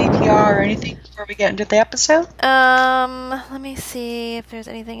culture or VPR or anything before we get into the episode? Let me see if there's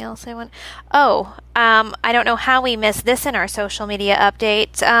anything else I want. I don't know how we missed this in our social media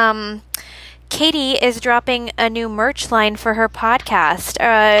update. Katie is dropping a new merch line for her podcast.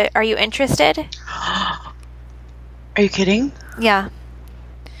 Are you interested? Are you kidding? Yeah.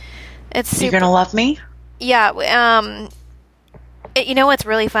 It's super... You're gonna love me? Yeah. You know what's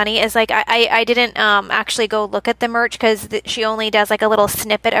really funny is like I didn't actually go look at the merch because she only does like a little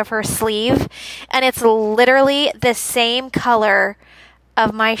snippet of her sleeve, and it's literally the same color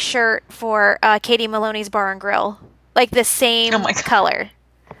of my shirt for Katie Maloney's Bar and Grill, like the same color.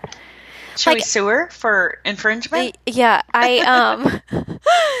 Should we sue her for infringement? Yeah, Maggie,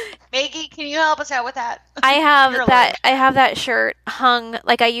 can you help us out with that? I have that shirt hung,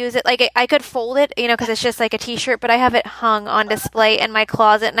 like I use it, like I could fold it, because it's just like a t-shirt, but I have it hung on display in my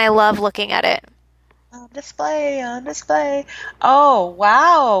closet, and I love looking at it. On display. Oh,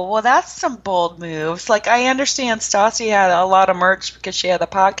 wow. Well, that's some bold moves. Like, I understand Stassi had a lot of merch because she had the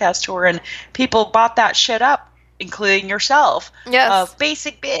podcast tour, and people bought that shit up, including yourself. Yes. Of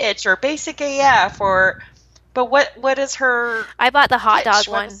Basic Bitch or Basic AF but what is her... I bought the hot dog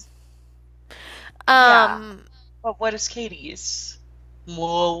one. But what is Katie's?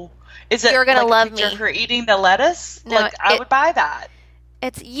 Whoa. Is it You're Gonna like Love a picture Me? of her eating the lettuce? No, I would buy that.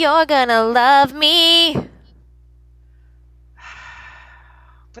 It's You're Gonna Love Me.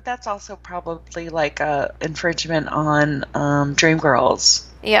 But that's also probably like a infringement on Dreamgirls.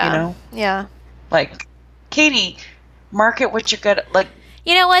 Yeah. Yeah. Like, Katie, market what you're good at. Like,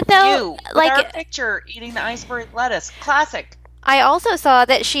 you know what though? Like our picture eating the iceberg lettuce, classic. I also saw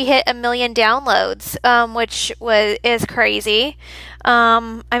that she hit 1 million downloads, which is crazy.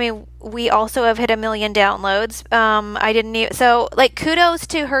 I mean, we also have hit 1 million downloads. I didn't even, so like kudos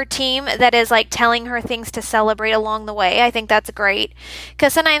to her team that is like telling her things to celebrate along the way. I think that's great,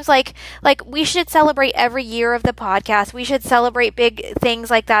 because sometimes like we should celebrate every year of the podcast. We should celebrate big things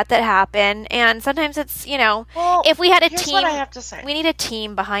like that happen. And sometimes it's if we had a team, what I have to say. We need a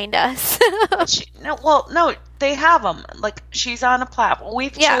team behind us. No. They have them. Like, she's on a platform.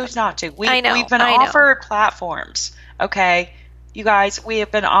 We've chose not to. We've been offered platforms. Okay, you guys, we have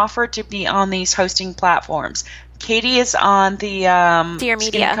been offered to be on these hosting platforms. Katie is on the Dear Media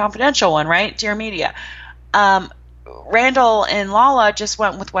Skinny Confidential one, right? Dear Media. Randall and Lala just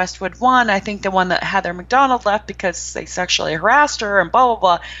went with Westwood One. I think the one that Heather McDonald left because they sexually harassed her and blah blah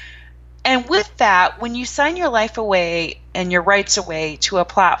blah. And with that, when you sign your life away and your rights away to a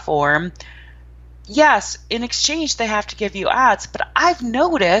platform, yes, in exchange they have to give you ads, but I've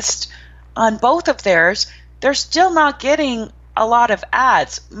noticed on both of theirs, they're still not getting a lot of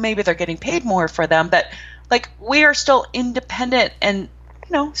ads. Maybe they're getting paid more for them, but like, we are still independent and,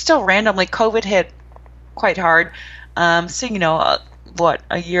 still randomly COVID hit quite hard. So, what,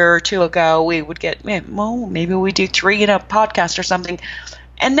 a year or two ago, we would get, well, maybe we do 3 in a podcast or something.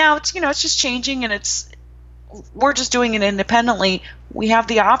 And now it's, it's just changing, and we're just doing it independently. We have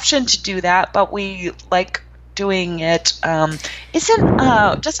the option to do that, but we like doing it.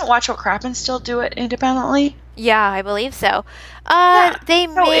 Doesn't Watch What Crappens still do it independently? Yeah, I believe so. Yeah. They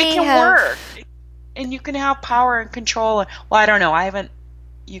So may it can have... work, and you can have power and control. Well, I don't know. I haven't.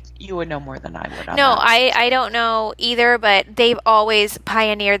 You would know more than I would on No, that. I don't know either, but they've always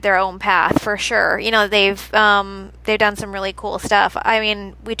pioneered their own path for sure. They've done some really cool stuff. I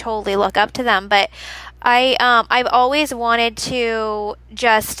mean, we totally look up to them, but I've always wanted to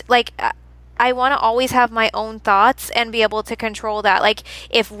just like I want to always have my own thoughts and be able to control that. Like,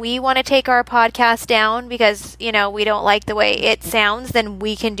 if we want to take our podcast down because, we don't like the way it sounds, then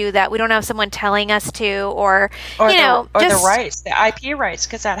we can do that. We don't have someone telling us to, or the rights, the IP rights,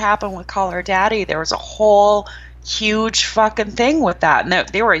 because that happened with Call Her Daddy. There was a whole huge fucking thing with that. And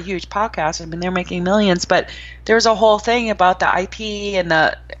they were a huge podcast. I mean, they're making millions, but there was a whole thing about the IP and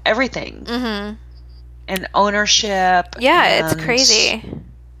the everything. Mm-hmm. And ownership. Yeah, it's crazy.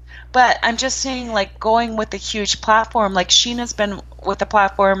 But I'm just saying, like, going with a huge platform, like Sheena's been with the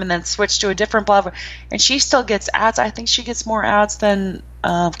platform and then switched to a different platform, and she still gets ads. I think she gets more ads than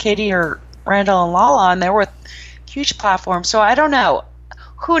Katie or Randall and Lala, and they're with huge platforms. So I don't know.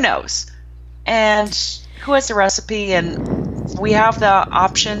 Who knows? And who has the recipe? And we have the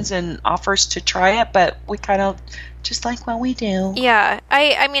options and offers to try it, but we kind of just like what we do. Yeah,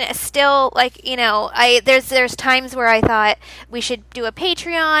 I mean, still, like, there's times where I thought we should do a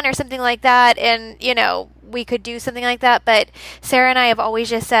Patreon or something like that, and, we could do something like that, but Sarah and I have always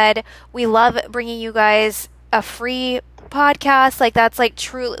just said we love bringing you guys a free podcast. Like, that's, like,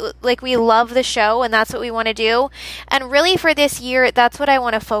 true, like, we love the show, and that's what we want to do, and really for this year, that's what I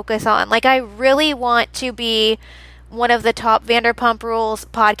want to focus on. Like, I really want to be one of the top Vanderpump Rules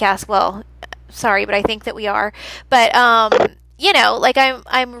podcasts. Well, sorry, but I think that we are. But like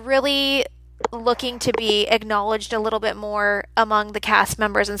I'm really looking to be acknowledged a little bit more among the cast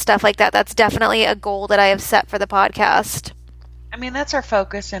members and stuff like that. That's definitely a goal that I have set for the podcast. I mean, that's our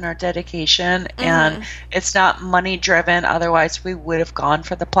focus and our dedication, and it's not money driven. Otherwise, we would have gone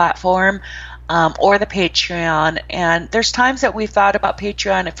for the platform or the Patreon. And there's times that we've thought about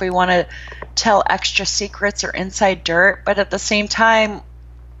Patreon if we want to tell extra secrets or inside dirt, but at the same time,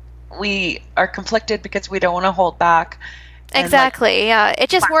 we are conflicted because we don't want to hold back. Exactly. Yeah. It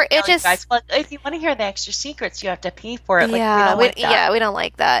just works. It just. Guys, well, if you want to hear the extra secrets, you have to pay for it. Yeah. We don't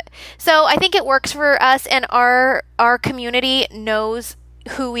like that. So I think it works for us, and our community knows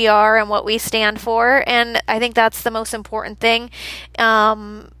who we are and what we stand for, and I think that's the most important thing.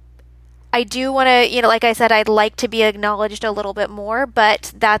 I do want to, like I said, I'd like to be acknowledged a little bit more,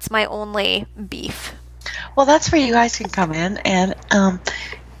 but that's my only beef. Well, that's where you guys can come in and.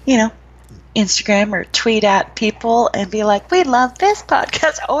 Instagram or tweet at people and be like, we love this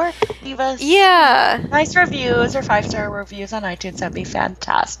podcast, or leave us nice reviews or 5-star reviews on iTunes. That'd be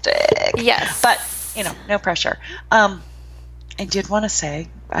fantastic. Yes. But, no pressure. I did want to say,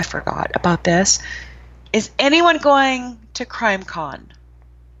 I forgot about this. Is anyone going to CrimeCon?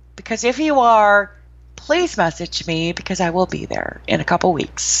 Because if you are, please message me, because I will be there in a couple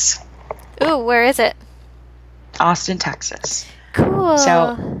weeks. Ooh, where is it? Austin, Texas. Cool.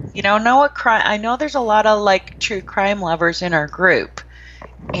 So, know what crime? I know there's a lot of true crime lovers in our group,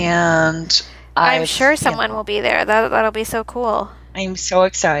 and I'm sure someone will be there. That'll be so cool. I'm so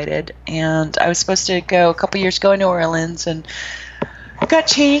excited, and I was supposed to go a couple years ago in New Orleans, and got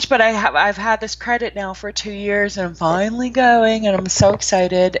changed. But I've had this credit now for 2 years, and I'm finally going, and I'm so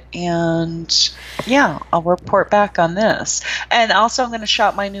excited. And yeah, I'll report back on this, and also I'm going to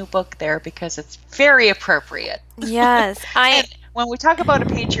shop my new book there because it's very appropriate. Yes, When we talk about a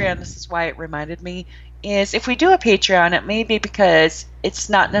Patreon, this is why it reminded me, is if we do a Patreon, it may be because it's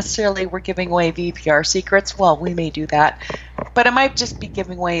not necessarily we're giving away VPR secrets. Well, we may do that, but it might just be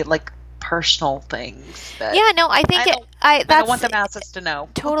giving away personal things. I think I don't want the masses to know.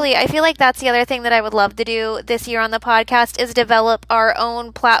 Totally. I feel like that's the other thing that I would love to do this year on the podcast is develop our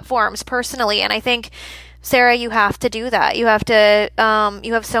own platforms personally, and I think, Sarah, you have to do that. You have to.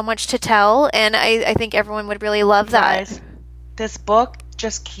 You have so much to tell, and I think everyone would really love that. Guys, this book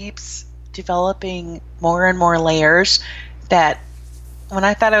just keeps developing more and more layers. That when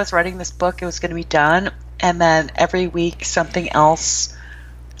I thought I was writing this book, it was going to be done, and then every week something else,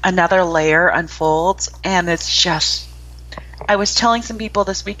 another layer unfolds, and it's just. I was telling some people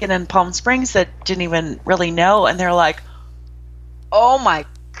this weekend in Palm Springs that didn't even really know, and they're like, "Oh my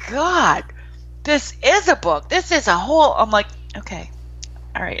God, this is a book. This is a whole." I'm like, okay,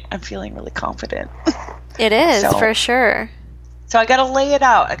 all right, I'm feeling really confident. It is, for sure. So I got to lay it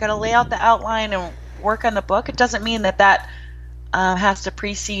out. I got to lay out the outline and work on the book. It doesn't mean that has to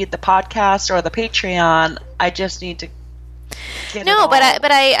precede the podcast or the Patreon. I just need to get no, but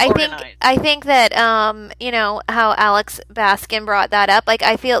organized. I think that how Alex Baskin brought that up. Like,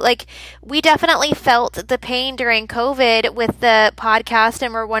 I feel like we definitely felt the pain during COVID with the podcast,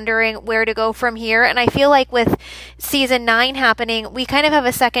 and we're wondering where to go from here. And I feel like with season 9 happening, we kind of have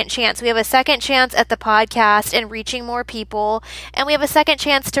a second chance. We have a second chance at the podcast and reaching more people, and we have a second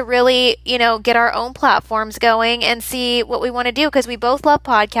chance to really, get our own platforms going and see what we want to do, because we both love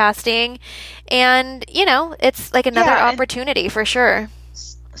podcasting, and it's like another opportunity for sure.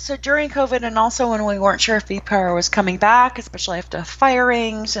 So during COVID, and also when we weren't sure if V-Power was coming back, especially after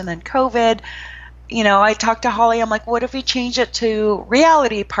firings and then COVID, I talked to Holly. I'm like, what if we change it to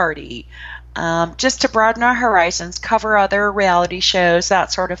Reality Party? Just to broaden our horizons, cover other reality shows,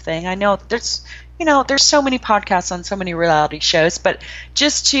 that sort of thing. I know there's so many podcasts on so many reality shows, but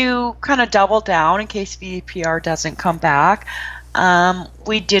just to kind of double down in case VPR doesn't come back.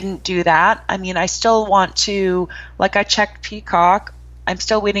 We didn't do that. I mean, I still want to, like, I checked Peacock. I'm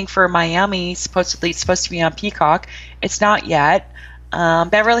still waiting for Miami. Supposedly it's supposed to be on Peacock. It's not yet.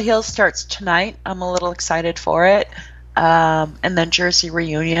 Beverly Hills starts tonight. I'm a little excited for it. And then Jersey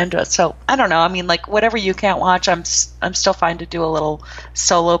Reunion. So I don't know. I mean, like, whatever you can't watch, I'm still fine to do a little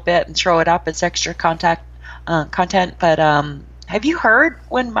solo bit and throw it up as extra content. But have you heard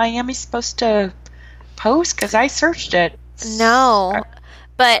when Miami's supposed to post? Because I searched it. No.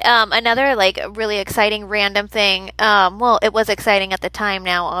 But another like really exciting random thing. Well, it was exciting at the time.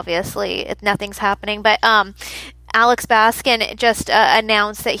 Now, obviously, nothing's happening. But Alex Baskin just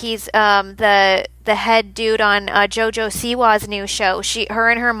announced that he's the head dude on JoJo Siwa's new show. Her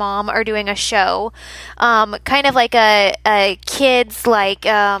and her mom are doing a show, kind of like a kids like.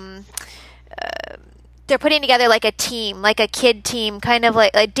 They're putting together like a team, like a kid team, kind of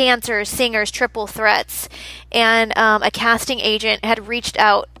like dancers, singers, triple threats. And a casting agent had reached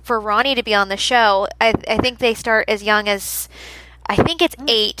out for Ronnie to be on the show. I think they start as young as, I think it's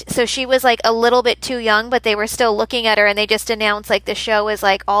 8. So she was like a little bit too young, but they were still looking at her, and they just announced like the show is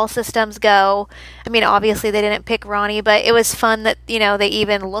like all systems go. I mean, obviously they didn't pick Ronnie, but it was fun that, they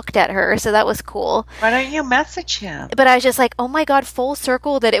even looked at her. So that was cool. Why don't you message him? But I was just like, oh my God, full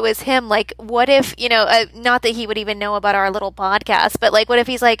circle that it was him. Like, what if, not that he would even know about our little podcast, but like, what if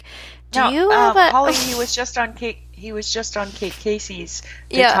he's like, you have a... Holly, he was just on Kate Casey's.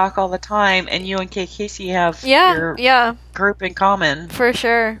 They talk all the time, and you and Kate Casey have your group in common. For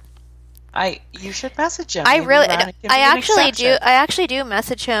sure. You should message him. I actually do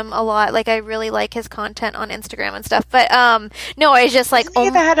message him a lot. Like, I really like his content on Instagram and stuff. But no, I was just like, Isn't he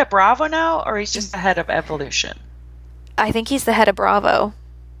the head of Bravo now, or he's just the head of Evolution? I think he's the head of Bravo.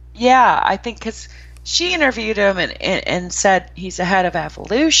 Yeah, I think because she interviewed him and said he's the head of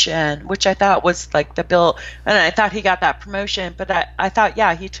Evolution, which I thought was like the bill, and I thought he got that promotion, but I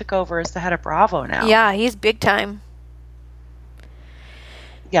thought, he took over as the head of Bravo now. Yeah, he's big time.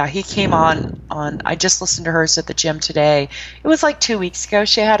 Yeah, he came on, I just listened to hers at the gym today. It was like 2 weeks ago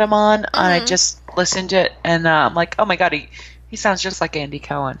she had him on, and I just listened to it, and I'm like, oh my God, he sounds just like Andy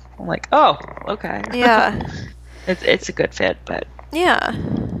Cohen. I'm like, oh, okay. Yeah. It's a good fit, but... Yeah.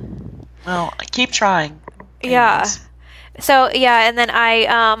 Well, keep trying. Yeah. So, and then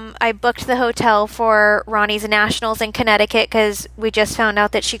I booked the hotel for Ronnie's Nationals in Connecticut because we just found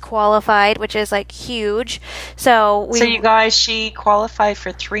out that she qualified, which is like huge. So you guys, she qualified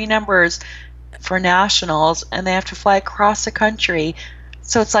for 3 numbers for Nationals, and they have to fly across the country.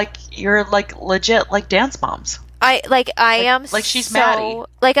 So it's like you're like legit like dance moms. I am like she's Maddie.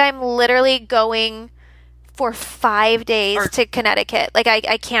 Like I'm literally going for 5 days to Connecticut. Like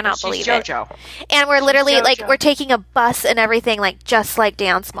I cannot believe JoJo. it. And we're literally like we're taking a bus and everything, like just like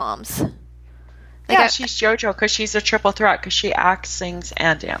dance moms. Like she's JoJo because she's a triple threat because she acts, sings,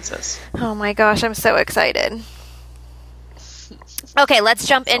 and dances. Oh my gosh, I'm so excited. Okay, let's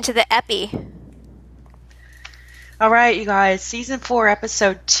jump into the epi. All right, you guys. Season 4,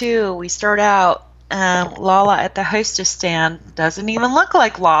 episode 2. We start out Lala at the hostess stand. Doesn't even look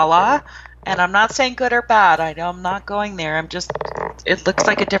like Lala. And I'm not saying good or bad. I know I'm not going there. It looks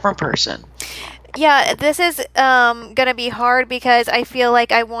like a different person. Yeah, this is going to be hard because I feel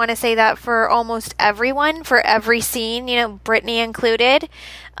like I want to say that for almost everyone, for every scene, Brittany included.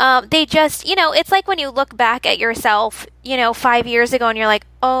 They just, it's like when you look back at yourself, 5 years ago and you're like,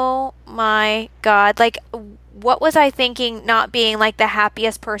 oh my God, like, what was I thinking not being like the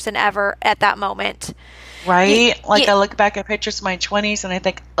happiest person ever at that moment? Right? Like, Yeah, I look back at pictures of my 20s and I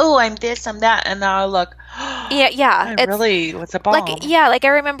think, oh, I'm this, I'm that. And now I look, yeah. I It's really was a like, bomb. yeah, like I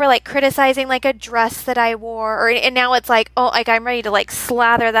remember like criticizing like a dress that I wore, or and now it's like, oh, like I'm ready to like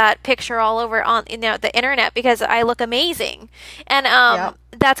slather that picture all over on the internet because I look amazing, and Yep.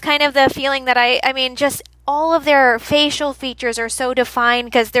 that's kind of the feeling that I mean, just all of their facial features are so defined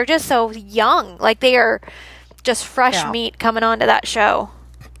because they're just so young, like they are just fresh Yeah. meat coming onto that show.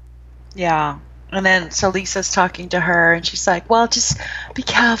 Yeah. And then so Lisa's talking to her and she's like, well, just be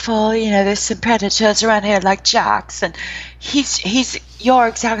careful. You know, there's some predators around here like Jax and you're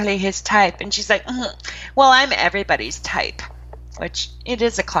exactly his type. And she's like, well, I'm everybody's type, which it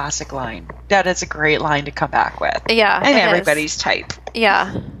is a classic line. That is a great line to come back with. Yeah, I'm it everybody's is. type.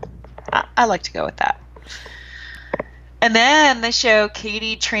 Yeah. I like to go with that. And then they show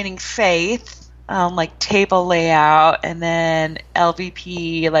Katie training Faith, like table layout, and then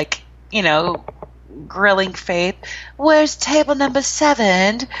LVP, like, you know, grilling Faith. Where's table number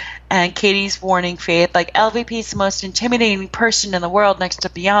 7? And Katie's warning Faith, like, LVP's the most intimidating person in the world next to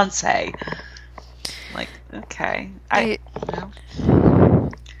Beyonce. Like, okay. You know,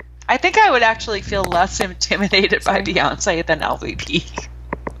 I think I would actually feel less intimidated by Beyonce than LVP.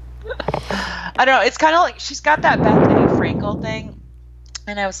 I don't know. It's kind of like she's got that Bethany Frankel thing.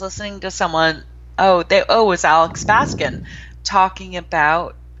 And I was listening to someone, it was Alex Baskin talking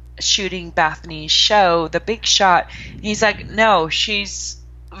about shooting Bethany's show, The Big Shot. And he's like, no, she's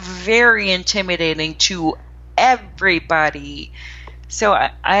very intimidating to everybody. So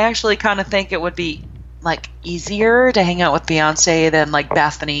I actually kind of think it would be like easier to hang out with Beyonce than like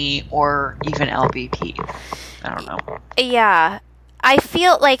Bethany or even LVP. I don't know. Yeah. I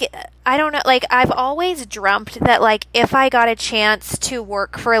feel like, I don't know, like I've always dreamt that like if I got a chance to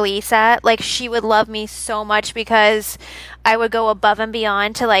work for Lisa, like she would love me so much because I would go above and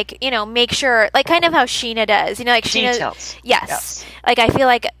beyond to like, you know, make sure, like kind of how Sheena does, you know, like Sheena. Details. Yes. Like I feel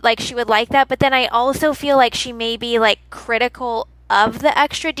like she would like that, but then I also feel like she may be like critical of the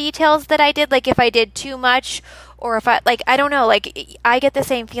extra details that I did, like if I did too much or if I don't know, like I get the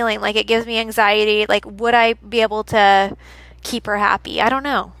same feeling, like it gives me anxiety, like would I be able to keep her happy? I don't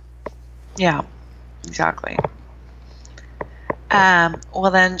know. Yeah, exactly.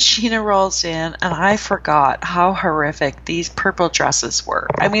 Well, then Sheena rolls in, and I forgot how horrific these purple dresses were.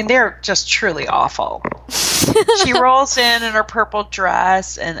 I mean, they're just truly awful. She rolls in her purple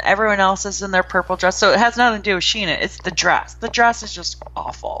dress, and everyone else is in their purple dress. So it has nothing to do with Sheena. It's the dress. The dress is just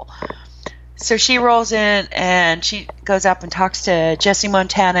awful. So she rolls in, and she goes up and talks to Jesse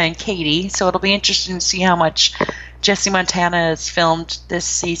Montana and Katie. So it'll be interesting to see how much Jesse Montana is filmed this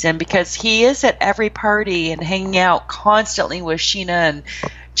season because he is at every party and hanging out constantly with Sheena and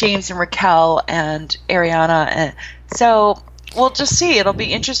James and Raquel and Ariana. And so we'll just see. It'll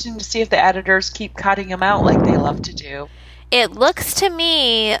be interesting to see if the editors keep cutting him out like they love to do. It looks to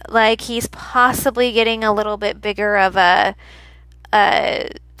me like he's possibly getting a little bit bigger of a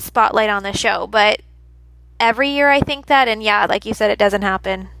spotlight on the show, but every year I think that, and yeah, like you said, it doesn't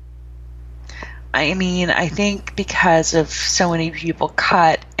happen. I mean, I think because of so many people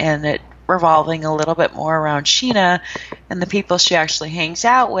cut and it revolving a little bit more around Sheena and the people she actually hangs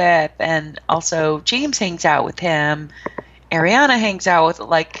out with, and also James hangs out with him, Ariana hangs out with,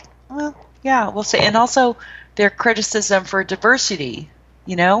 like, well, yeah, we'll see. And also their criticism for diversity,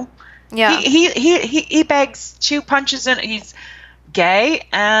 you know? Yeah. He begs 2 punches in. He's gay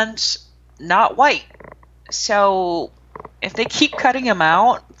and not white. So if they keep cutting him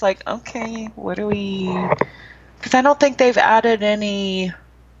out, it's like, okay, what do we... Because I don't think they've added any...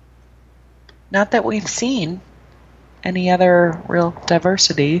 Not that we've seen any other real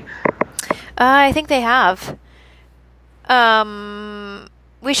diversity. I think they have.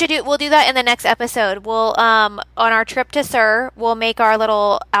 We'll do that in the next episode. We'll on our trip to SUR, we'll make our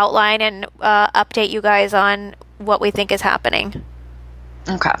little outline and update you guys on what we think is happening.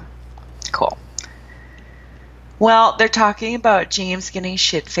 Okay, cool. Well, they're talking about James getting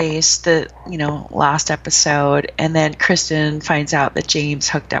shit-faced the, last episode, and then Kristen finds out that James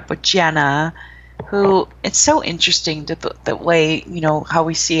hooked up with Jenna, who, it's so interesting the way, how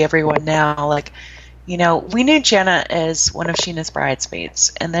we see everyone now. Like, we knew Jenna as one of Sheena's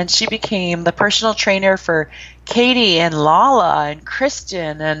bridesmaids, and then she became the personal trainer for Katie and Lala and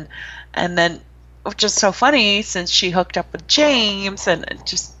Kristen, and then, which is so funny since she hooked up with James, and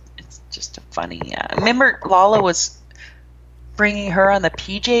it's just a funny. Remember, Lala was bringing her on the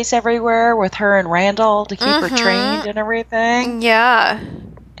PJs everywhere with her and Randall to keep her trained and everything. Yeah,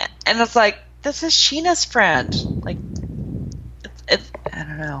 and it's like, this is Sheena's friend. Like, I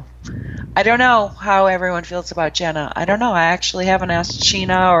don't know. I don't know how everyone feels about Jenna. I don't know. I actually haven't asked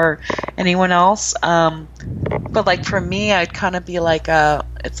Sheena or anyone else. But like for me, I'd kind of be like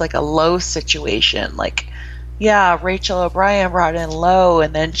it's like a low situation. Like, yeah, Rachel O'Brien brought in Lowe,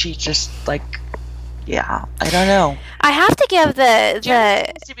 and then she just like, yeah, I don't know. I have to give Jenna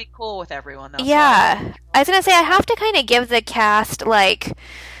seems to be cool with everyone though. yeah. I was gonna say I have to kind of give the cast like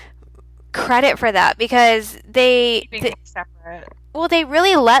credit for that because they separate. well, they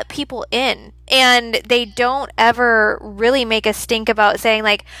really let people in, and they don't ever really make a stink about saying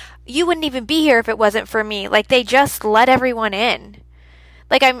like, "You wouldn't even be here if it wasn't for me." Like they just let everyone in.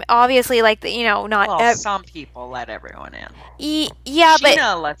 Like I'm obviously like not. Well, some people let everyone in. Yeah,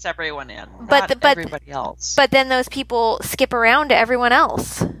 Sheena lets everyone in, but everybody else. But then those people skip around to everyone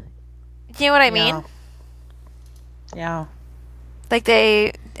else. Do you know what I mean? Yeah. Like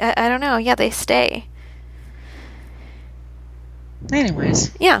I don't know. Yeah, they stay.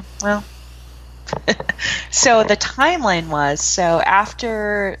 Anyways. Yeah. Well. So the timeline was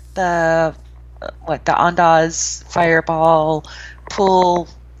after the Andaz fireball pool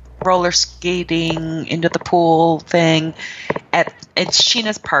roller skating into the pool thing at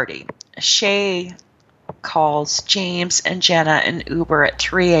Sheena's party. Shay calls James and Jenna an Uber at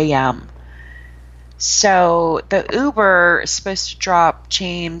 3 a.m. So the Uber is supposed to drop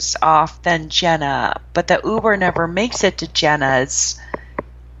James off, then Jenna, but the Uber never makes it to Jenna's.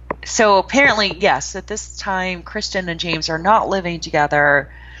 So apparently, yes, at this time, Kristen and James are not living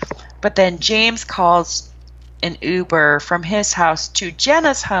together, but then James calls an Uber from his house to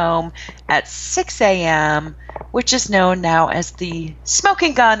Jenna's home at 6 a.m., which is known now as the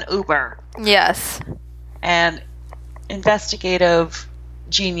Smoking Gun Uber. Yes. And investigative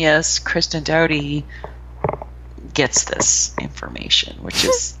genius Kristen Doty gets this information, which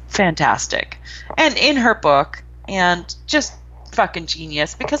is fantastic. And in her book, and just fucking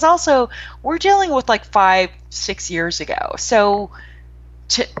genius, because also we're dealing with like 5-6 years ago. So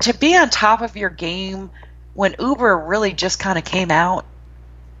to be on top of your game when Uber really just kind of came out,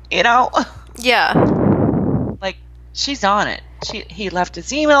 Yeah. Like, she's on it. He left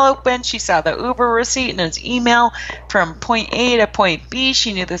his email open. She saw the Uber receipt in his email from point A to point B.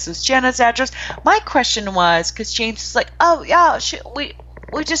 She knew this was Jenna's address. My question was, because James is like, oh, yeah, we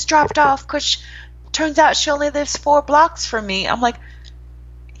just dropped off because turns out she only lives 4 blocks from me. I'm like,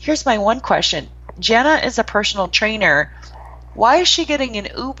 here's my one question. Jenna is a personal trainer. Why is she getting an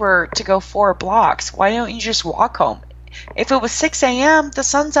Uber to go 4 blocks? Why don't you just walk home? If it was 6 a.m., the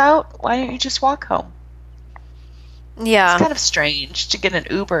sun's out, why don't you just walk home? Yeah. It's kind of strange to get an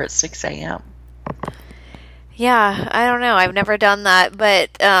Uber at 6 a.m. Yeah, I don't know. I've never done that, but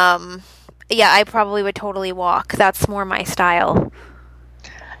yeah, I probably would totally walk. That's more my style.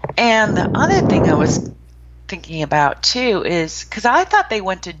 And the other thing I was thinking about too is because I thought they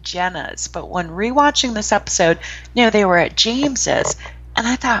went to Jenna's, but when rewatching this episode, they were at James's, and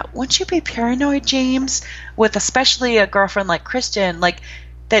I thought, wouldn't you be paranoid, James, with especially a girlfriend like Kristen, like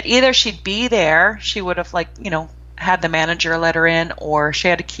that either she'd be there, she would have had the manager let her in, or she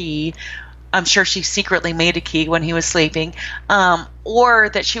had a key. I'm sure she secretly made a key when he was sleeping, or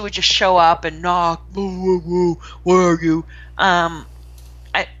that she would just show up and knock, where are you?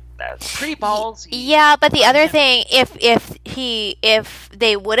 Pretty ballsy. Yeah, but the other thing, if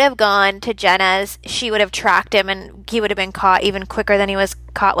they would have gone to Jenna's, she would have tracked him, and he would have been caught even quicker than he was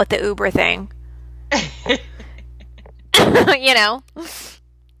caught with the Uber thing.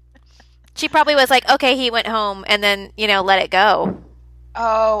 She probably was like, okay, he went home, and then let it go.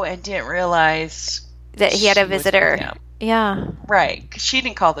 Oh, and didn't realize that he had a visitor. Yeah, right. Because she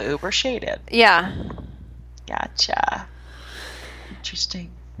didn't call the Uber; Shay did. Yeah. Gotcha.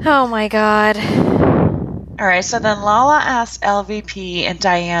 Interesting. Oh my god. All right, so then Lala asks LVP and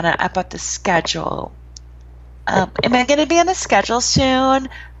Diana about the schedule. Am I going to be on the schedule soon?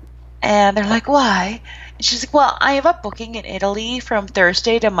 And they're like, why? And she's like, well, I have a booking in Italy from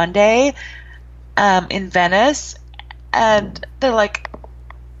Thursday to Monday in Venice. And they're like,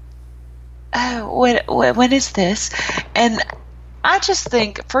 oh, when is this? And I just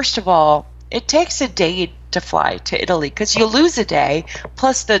think, first of all, it takes a day to fly to Italy because you lose a day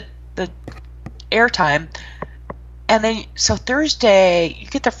plus the airtime, and then so Thursday you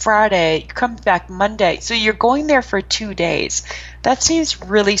get to Friday, you come back Monday, so you're going there for 2 days. That seems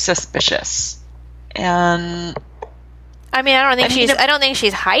really suspicious. And I mean, I don't think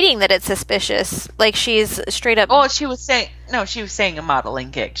she's hiding that it's suspicious. Like, she's straight up. Oh, she was saying a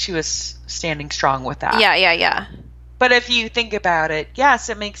modeling gig. She was standing strong with that. Yeah. But if you think about it, yes,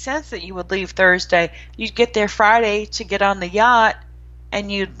 it makes sense that you would leave Thursday. You'd get there Friday to get on the yacht,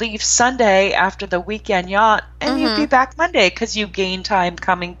 and you'd leave Sunday after the weekend yacht, and you'd be back Monday because you gain time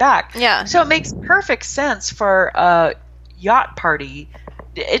coming back. Yeah. So it makes perfect sense for a yacht party.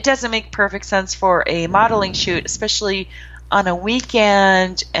 It doesn't make perfect sense for a modeling shoot, especially on a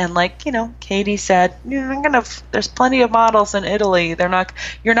weekend. And like, Katie said, there's plenty of models in Italy. You're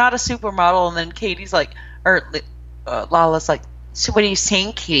not a supermodel. And then Katie's like, or Lala's like, so what are you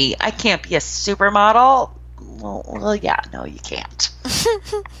saying, Katie? I can't be a supermodel? Well, yeah, no, you can't.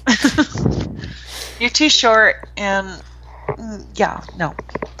 You're too short, and yeah, no.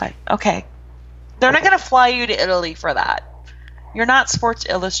 But okay, they're not going to fly you to Italy for that. You're not Sports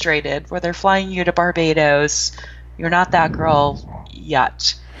Illustrated, where they're flying you to Barbados. You're not that girl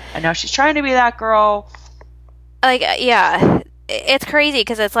yet. I know she's trying to be that girl. Like, yeah, it's crazy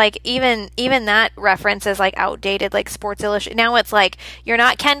because it's like even that reference is like outdated, like Sports Illustrated. Now it's like you're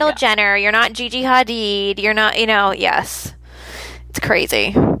not Kendall Jenner, you're not Gigi Hadid, you're not, yes, it's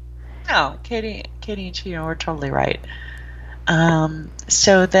crazy. No, Katie and Sheena were totally right.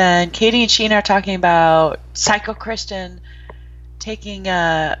 So then Katie and Sheena are talking about Psycho Kristen taking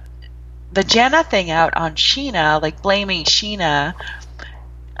the Jenna thing out on Sheena, like blaming Sheena.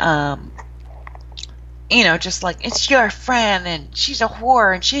 Just like, it's your friend and she's a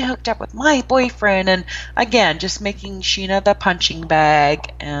whore and she hooked up with my boyfriend, and again, just making Sheena the punching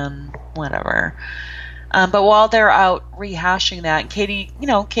bag and whatever. But while they're out rehashing that, Katie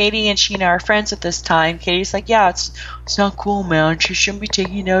and Sheena are friends at this time. Katie's like, yeah, it's not cool, man. She shouldn't be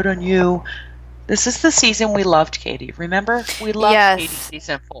taking it out on you. This is the season we loved Katie. Remember? We loved Katie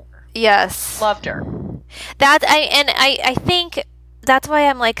season 4. Yes. Loved her. I think that's why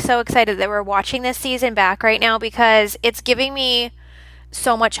I'm like so excited that we're watching this season back right now, because it's giving me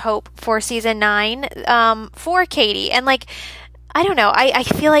so much hope for season 9 for Katie. And like, I don't know, I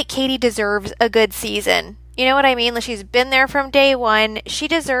feel like Katie deserves a good season. You know what I mean? Like, she's been there from day one. She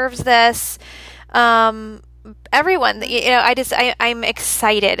deserves this. Everyone, I'm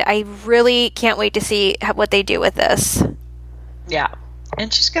excited. I really can't wait to see what they do with this. Yeah.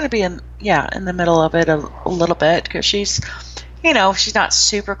 And she's going to be in the middle of it a little bit, because she's not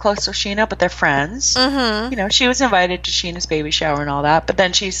super close to Sheena, but they're friends. Mm-hmm. She was invited to Sheena's baby shower and all that, but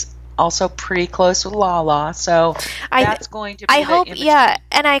then she's also pretty close with Lala, so that's going to be I hope,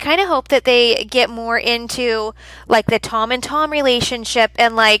 and I kind of hope that they get more into, like, the Tom and Tom relationship,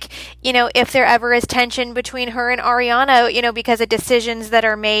 and, like, if there ever is tension between her and Ariana, because of decisions that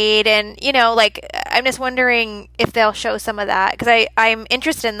are made, and, like, I'm just wondering if they'll show some of that, because I'm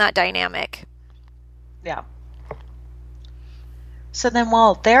interested in that dynamic. Yeah. So then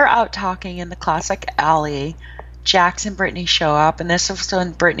while they're out talking in the classic alley, Jax and Brittany show up, and this is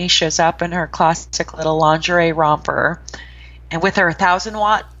when Brittany shows up in her classic little lingerie romper, and with her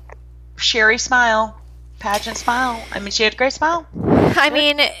 1,000-watt Sherry smile, pageant smile. I mean, she had a great smile. I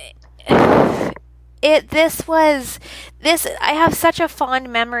mean, I have such a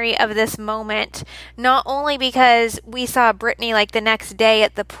fond memory of this moment, not only because we saw Brittany like the next day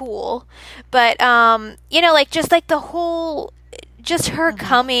at the pool, but like just like the whole, just her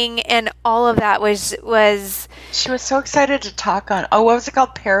coming and all of that was she was so excited to talk on, what was it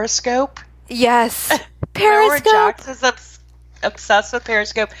called, Periscope? Yes. Periscope. Jax is obsessed with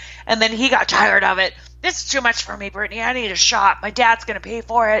Periscope, and then he got tired of it. This is too much for me, Brittany. I need a shot. My dad's gonna pay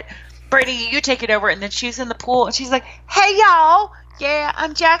for it. Brittany, you take it over. And then she's in the pool, and she's like, hey, y'all. Yeah,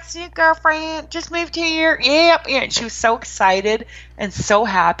 I'm Jack's new girlfriend. Just moved here. Yep. Yeah. And she was so excited and so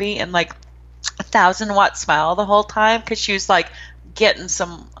happy, and like 1,000-watt smile the whole time, because she was like getting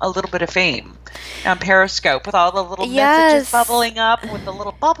a little bit of fame on Periscope with all the little messages bubbling up with the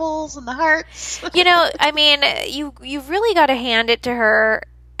little bubbles and the hearts. I mean, you really got to hand it to her.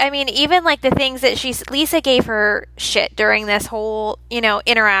 I mean, even like the things that Lisa gave her shit during this whole,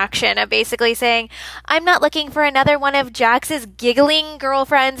 interaction of basically saying, I'm not looking for another one of Jax's giggling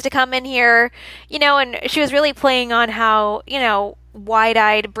girlfriends to come in here, and she was really playing on how,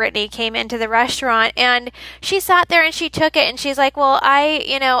 wide-eyed Brittany came into the restaurant, and she sat there and she took it, and she's like, well,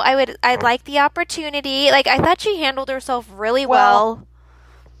 I'd like the opportunity. Like, I thought she handled herself really well.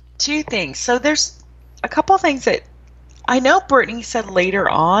 2 things. So there's a couple things that I know Brittany said later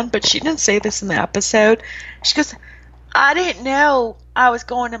on, but she didn't say this in the episode. She goes, I didn't know I was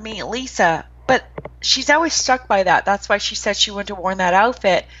going to meet Lisa, but she's always stuck by that. That's why she said she wouldn't have worn that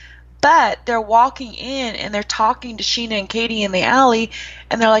outfit. But they're walking in, and they're talking to Sheena and Katie in the alley,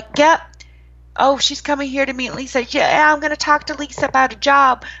 and they're like, yep. Oh, she's coming here to meet Lisa. Yeah, I'm going to talk to Lisa about a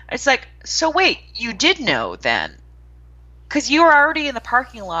job. It's like, so wait, you did know then? because you were already in the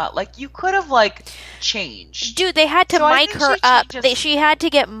parking lot. Like, you could have, like, changed. Dude, they had to So I mic think her she up. just- She had to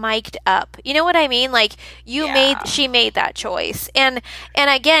get mic'd up. You know what I mean? Like, she made that choice. And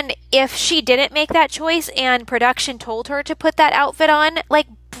again, if she didn't make that choice and production told her to put that outfit on, like,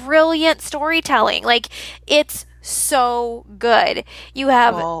 brilliant storytelling. Like, it's so good. You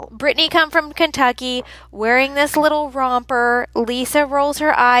have Brittany come from Kentucky wearing this little romper. Lisa rolls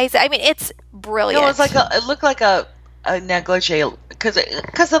her eyes. I mean, it's brilliant. No, it looked like a negligee because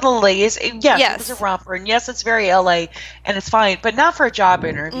of the lace. Yes, it was a romper, and yes, it's very LA, and it's fine, but not for a job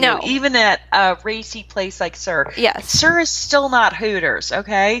interview. No. Even at a racy place like Sir. Yes. Sir is still not Hooters,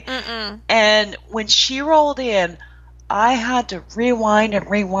 okay? And when she rolled in, I had to rewind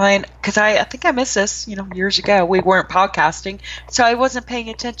because I think I missed this, years ago. We weren't podcasting, so I wasn't paying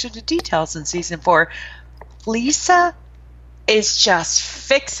attention to details in season 4. Lisa is just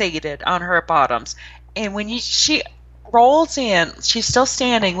fixated on her bottoms, and when she rolls in, she's still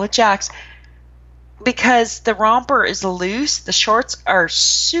standing with Jax because the romper is loose. The shorts are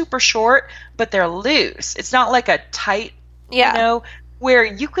super short, but they're loose. It's not like a tight, where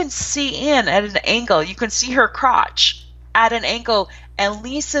you can see in at an angle. You can see her crotch at an angle, and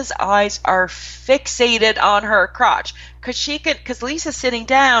Lisa's eyes are fixated on her crotch because Lisa's sitting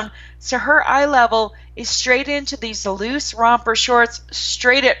down, so her eye level is straight into these loose romper shorts,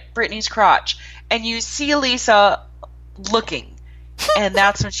 straight at Brittany's crotch, and you see Lisa looking, and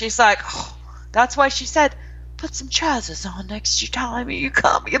that's when she's like, that's why she said, put some trousers on next time you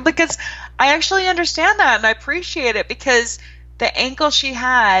come, because I actually understand that and I appreciate it, because the ankle she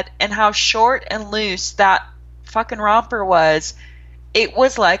had and how short and loose that fucking romper was, it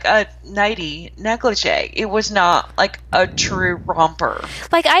was like a nightie negligee. It was not like a true romper.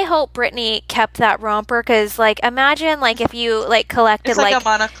 Like, I hope Brittany kept that romper, because, like, imagine, like, if you, like, collected, it's like a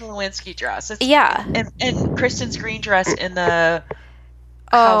Monica Lewinsky dress. And Kristen's green dress in the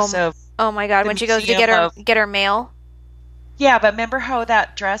house of... Oh my God, when she goes to get her mail? Yeah, but remember how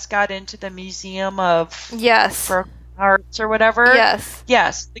that dress got into the Museum of... Yes. Arts or whatever? Yes.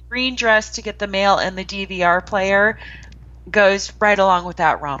 Yes, the green dress to get the mail and the DVR player goes right along with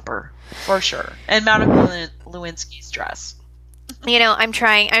that romper, for sure. And Monica Lewinsky's dress. I'm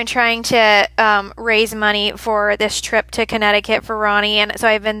trying to raise money for this trip to Connecticut for Ronnie, and so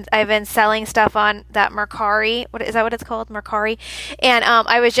I've been selling stuff on that Mercari. What is that? What it's called, Mercari? And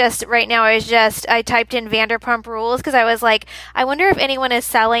I typed in Vanderpump Rules because I was like, I wonder if anyone is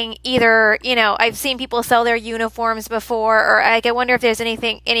selling either. I've seen people sell their uniforms before, or I wonder if there's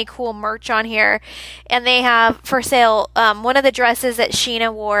any cool merch on here. And they have for sale one of the dresses that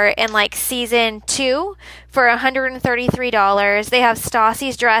Sheena wore in like season 2 for $133. They have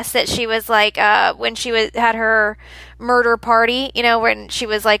Stassi's dress that she was like when she had her murder party, when she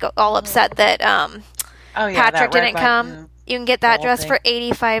was like all upset that Patrick didn't come. You can get that dress for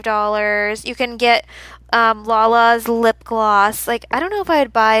 $85. You can get Lala's lip gloss. Like, I don't know if I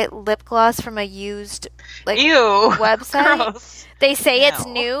would buy lip gloss from a used website. Gross. They say it's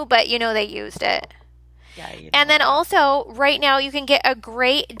new, but they used it. And then also, right now, you can get a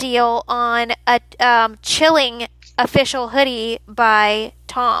great deal on a Chilling official hoodie by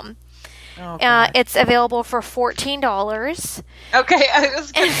Tom. It's available for $14. Okay, I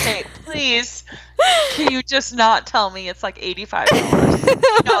was going to say, please, can you just not tell me it's like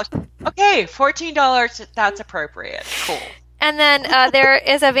 $85? No. Okay, $14, that's appropriate. Cool. And then there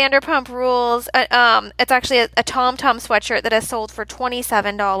is a Vanderpump Rules. It's actually a Tom Tom sweatshirt that is sold for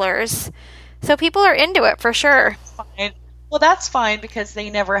 $27. So people are into it for sure. Fine. Well, that's fine because they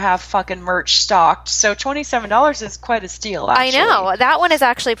never have fucking merch stocked. So $27 is quite a steal, actually. I know. That one is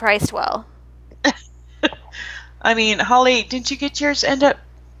actually priced well. I mean, Holly, didn't you get yours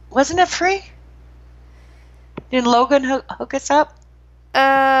wasn't it free? Did Logan hook us up?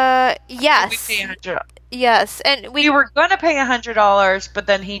 Yes. We pay $100. Yes. And we were going to pay $100, but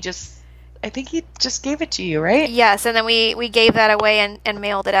then I think he just gave it to you, right? Yes, and then we gave that away and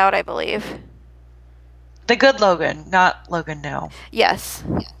mailed it out, I believe. The good Logan, not Logan No. Yes.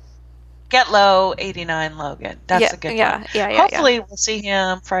 Get Low 89 Logan. That's a good one. Yeah. Hopefully we'll see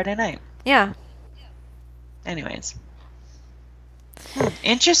him Friday night. Yeah. Anyways.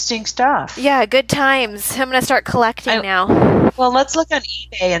 Interesting stuff. Yeah, good times. I'm going to start collecting now. Well, let's look on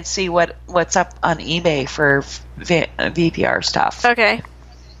eBay and see what's up on eBay for VPR stuff. Okay.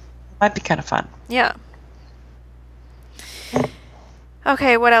 Might be kind of fun. Yeah.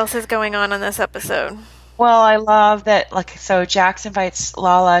 Okay, what else is going on this episode? Well, I love that, so Jax invites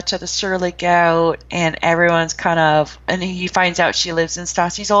Lala to the Surly Goat, and everyone's and he finds out she lives in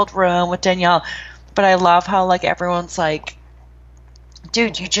Stassi's old room with Danielle, but I love how, everyone's like,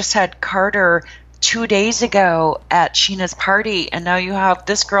 dude, you just had Carter 2 days ago at Sheena's party, and now you have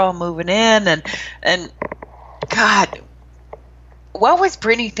this girl moving in, and God, what was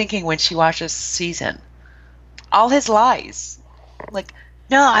Brittany thinking when she watched this season? All his lies. Like,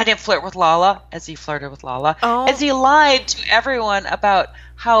 no, I didn't flirt with Lala, as he flirted with Lala. Oh. As he lied to everyone about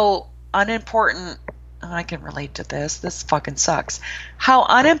how unimportant, I can relate to this. This fucking sucks. How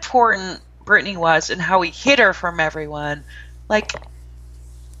unimportant Brittany was and how he hid her from everyone. Like,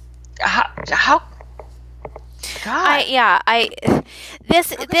 how God.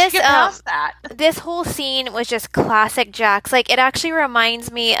 This whole scene was just classic Jax. Like, it actually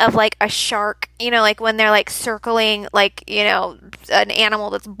reminds me of like a shark, like when they're like circling like, an animal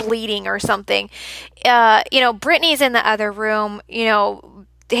that's bleeding or something. Brittany's in the other room,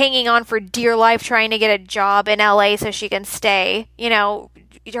 hanging on for dear life, trying to get a job in LA so she can stay.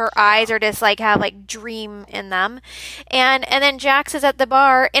 Her eyes are just like have like dream in them, and then Jax is at the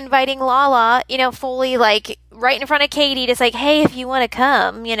bar inviting Lala, fully like right in front of Katie, just like, hey, if you want to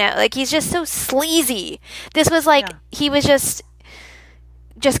come, like he's just so sleazy. This was like he was just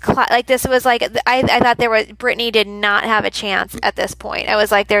like this was like I thought Brittany did not have a chance at this point. I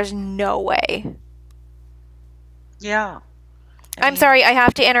was like, there's no way. Yeah. I'm sorry, I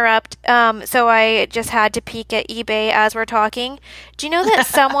have to interrupt. So I just had to peek at eBay as we're talking. Do you know that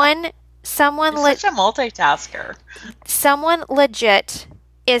someone You're such a multitasker. Someone legit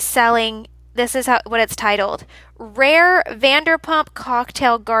is selling, this is what it's titled, Rare Vanderpump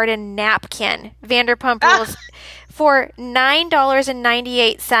Cocktail Garden Napkin, Vanderpump Rules, for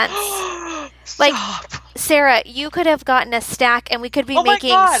 $9.98. Like, Sarah, you could have gotten a stack and we could be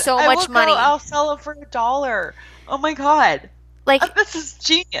making so much money. I'll sell it for $1. Oh my God. Like, this is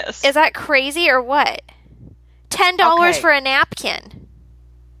genius. Is that crazy or what? $10 for a napkin.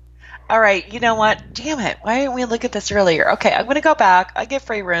 All right, you know what? Damn it. Why didn't we look at this earlier? Okay, I'm going to go back. I get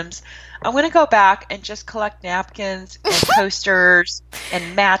free rooms. I'm going to go back and just collect napkins and posters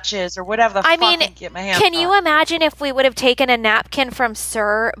and matches or whatever the fuck I can get my hands on. Can you imagine if we would have taken a napkin from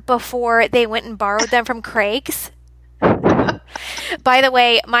Sir before they went and borrowed them from Craig's? By the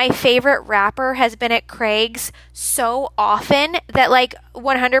way, my favorite rapper has been at Craig's so often that like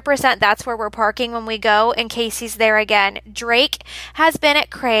 100% that's where we're parking when we go in case he's there again. Drake has been at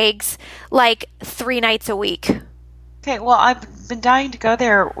Craig's like 3 nights a week. Okay, well, I've been dying to go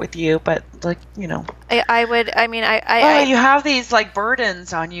there with you, but like, you have these like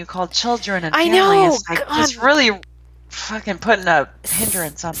burdens on you called children and family. I know. It's like just really fucking putting a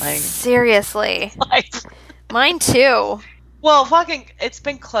hindrance on my seriously life. Mine too. Well, it's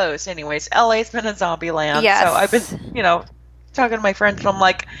been closed anyways. LA's been a zombie land. Yes. So I've been, talking to my friends, and I'm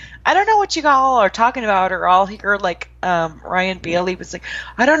like, I don't know what you all are talking about, or I'll hear like Ryan Bailey was like,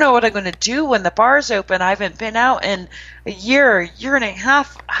 I don't know what I'm going to do when the bar's open. I haven't been out in a year and a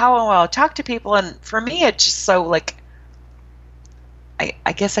half. How will I talk to people? And for me, it's just so like,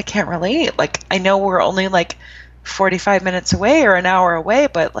 I guess I can't relate. Like, I know we're only like 45 minutes away or an hour away,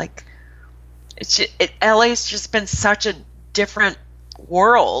 but like, LA's just been such a different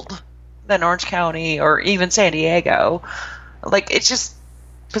world than Orange County or even San Diego. Like, it's just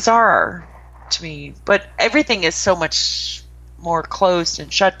bizarre to me. But everything is so much more closed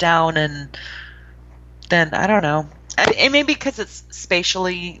and shut down, and then I don't know. And maybe because it's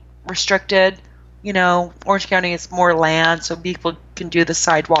spatially restricted. Orange County is more land, so people can do the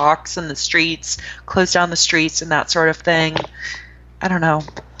sidewalks and the streets, close down the streets and that sort of thing. I don't know.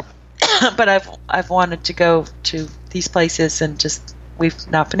 But I've wanted to go to these places and just we've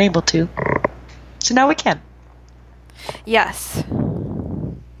not been able to. So now we can. Yes.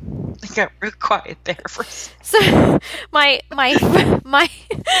 I got real quiet there for a second. So my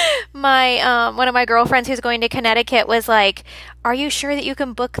one of my girlfriends who's going to Connecticut was like, "Are you sure that you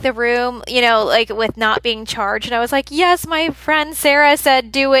can book the room, like with not being charged?" And I was like, "Yes, my friend Sarah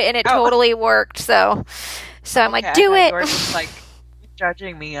said do it and it totally worked." So I'm like, "Do it." You're just like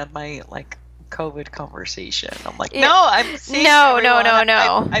judging me on my like COVID conversation. I'm like, no, I'm safe. No.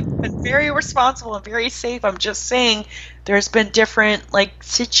 I've been very responsible and very safe. I'm just saying there's been different like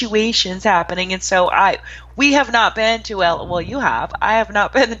situations happening, and so we have not been to LA. Well, you have. I have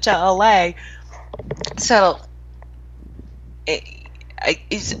not been to LA, so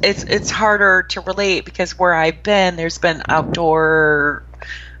it's harder to relate because where I've been, there's been outdoor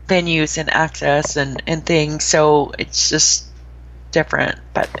venues and access and things, so it's just different.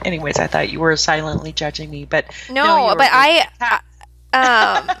 But anyways, I thought you were silently judging me, but no, but I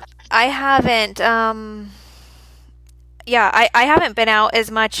haven't I haven't been out as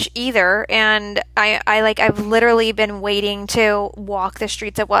much either, and I've literally been waiting to walk the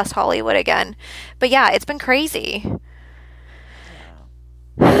streets of West Hollywood again. But yeah, it's been crazy.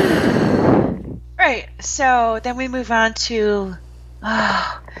 All Right. So then we move on to,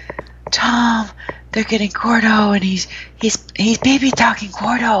 oh, Tom. They're getting Gordo, and he's baby talking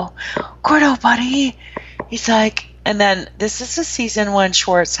Gordo. Gordo, buddy. He's like, and then this is the season when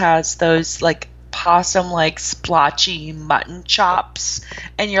Schwartz has those like possum like splotchy mutton chops,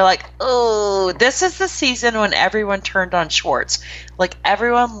 and you're like, oh, this is the season when everyone turned on Schwartz. Like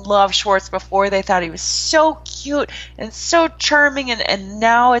everyone loved Schwartz before. They thought he was so cute and so charming, and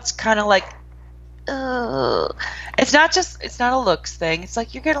now it's kind of like, ugh. It's not a looks thing. It's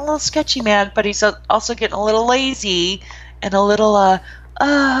like you're getting a little sketchy, man, but he's also getting a little lazy and a little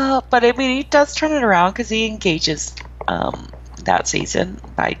but I mean he does turn it around because he engages that season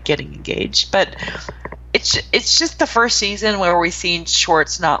by getting engaged. But it's just the first season where we've seen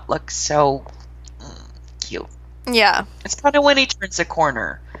Schwartz not look so cute. Yeah, it's kind of when he turns the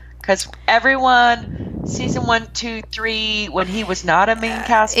corner. Because everyone, season 1, 2, 3, when he was not a main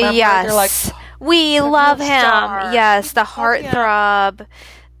cast member, they're like, we love him. Star. Yes, the heartthrob,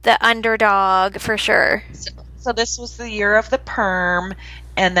 the underdog, for sure. So this was the year of the perm,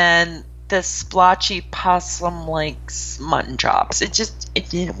 and then the splotchy possum like mutton chops. It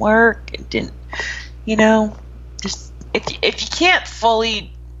didn't work. It didn't, just if you can't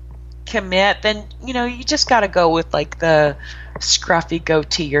fully commit, then you just got to go with like the scruffy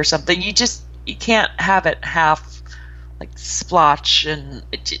goatee or something. You can't have it half like splotch, and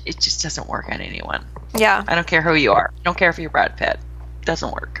it just doesn't work on anyone. Yeah, I don't care who you are. I don't care if you're Brad Pitt. It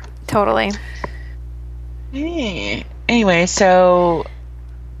doesn't work. Totally. Anyway, so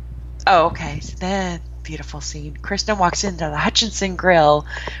okay, so then beautiful scene. Kristen walks into the Hutchinson Grill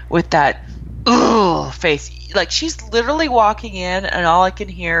with that face. Like she's literally walking in, and all I can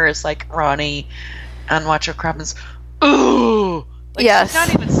hear is like Ronnie and Macho Crabbins. Ooh, like yes. She's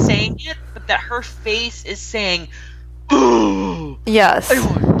not even saying it, but that her face is saying, "Ooh, yes, I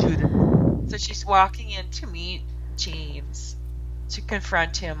want to do that." So she's walking in to meet James to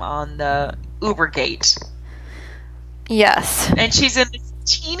confront him on the Uber gate. Yes, and she's in this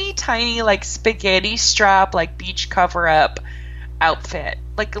teeny tiny like spaghetti strap like beach cover up outfit.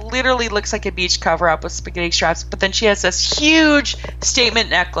 Like literally looks like a beach cover up with spaghetti straps, but then she has this huge statement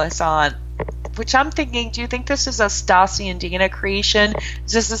necklace on, which I'm thinking, do you think this is a Stassi and Dana creation?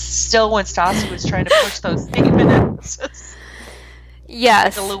 Is this still when Stassi was trying to push those statement necklaces?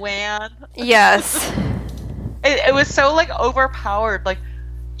 Yes. Like a Luann? Yes. It was so like overpowered. Like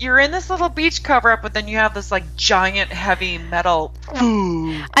you're in this little beach cover up, but then you have this like giant heavy metal.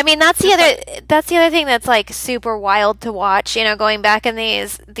 I mean, that's the other thing that's like super wild to watch. Going back in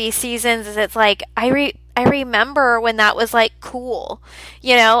these seasons, is it's like I remember when that was like cool.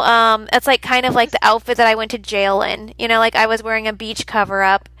 It's like kind of like the outfit that I went to jail in. Like I was wearing a beach cover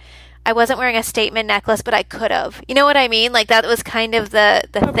up. I wasn't wearing a statement necklace, but I could have. You know what I mean? Like that was kind of the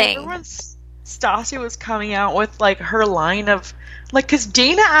thing. When Stassi was coming out with like her line of like, because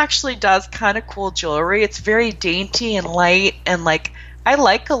Dana actually does kind of cool jewelry. It's very dainty and light, and like I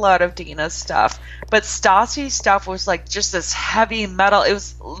like a lot of Dana's stuff, but Stassi's stuff was like just this heavy metal. It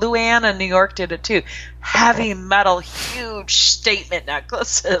was Luann in New York did it too. Heavy metal, huge statement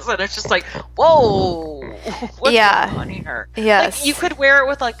necklaces, and it's just like, whoa, what's going on here? Yes, like, you could wear it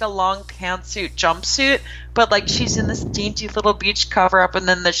with like a long pantsuit jumpsuit, but like she's in this dainty little beach cover up, and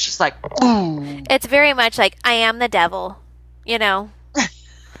then there's just like, boom. It's very much like I am the devil,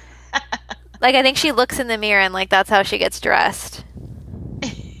 Like I think she looks in the mirror and like that's how she gets dressed.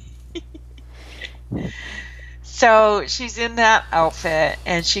 So she's in that outfit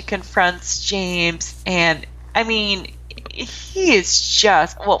and she confronts James, and I mean he is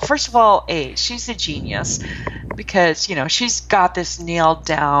just, well, first of all, she's a genius because she's got this nailed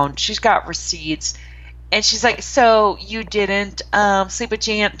down. She's got receipts, and she's like, so you didn't sleep with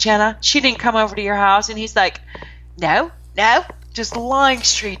Jenna? She didn't come over to your house? And he's like, no, just lying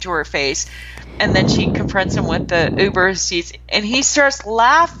straight to her face. And then she confronts him with the Uber receipts, and he starts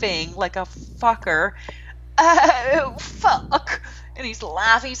laughing like a fucker. Oh, fuck. And he's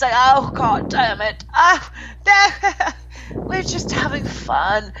laughing. He's like, oh, God damn it. Oh, no. We're just having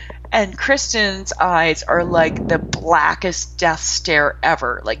fun. And Kristen's eyes are like the blackest death stare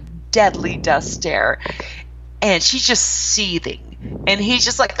ever, like deadly death stare. And she's just seething. And he's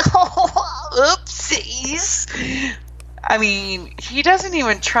just like, oh, oopsies. I mean, he doesn't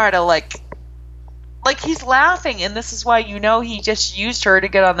even try to like he's laughing, and this is why he just used her to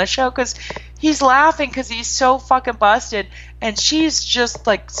get on the show, because he's laughing because he's so fucking busted, and she's just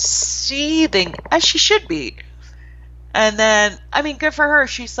like seething, as she should be. And then, I mean, good for her.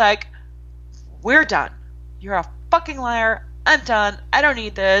 She's like, we're done. You're a fucking liar. I'm done. I don't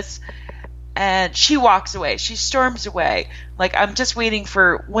need this. And she walks away. She storms away. Like, I'm just waiting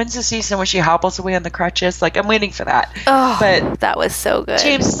for, when's the season when she hobbles away on the crutches? Like, I'm waiting for that. Oh, but that was so good.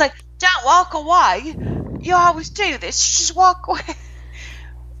 James is like, don't walk away. You always do this. Just walk away.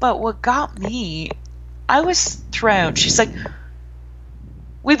 But what got me, I was thrown. She's like,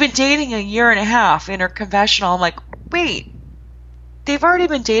 we've been dating a year and a half in her confessional. I'm like, wait, they've already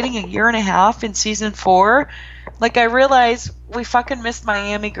been dating a year and a half in season 4? Like, I realized we fucking missed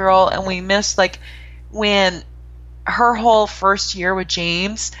Miami Girl, and we missed, like, when her whole first year with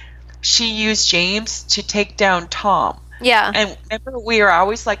James, she used James to take down Tom. Yeah. And remember, we were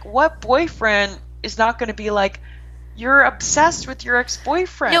always like, what boyfriend is not going to be like, you're obsessed with your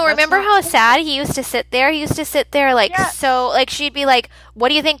ex-boyfriend? No, That's remember not how cool. sad he used to sit there? He used to sit there, like, Yes. so, like, she'd be like, what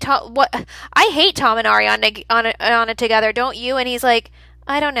do you think Tom, what, I hate Tom and Ariana on it together, don't you? And he's like,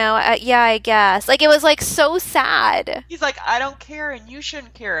 I don't know, yeah, I guess. Like, it was, like, so sad. He's like, I don't care, and you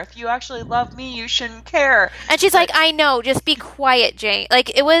shouldn't care. If you actually love me, you shouldn't care. And she's like, I know, just be quiet, Jane.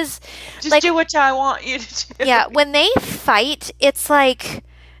 Like, it was, Just like, do what I want you to do. yeah, when they fight, it's like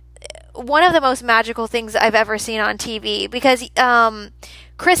one of the most magical things I've ever seen on TV because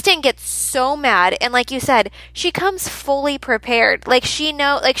Kristen gets so mad, and like you said, she comes fully prepared. Like she's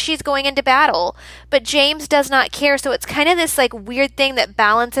going into battle, but James does not care. So it's kind of this like weird thing that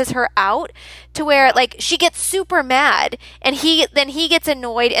balances her out to where like she gets super mad, and he gets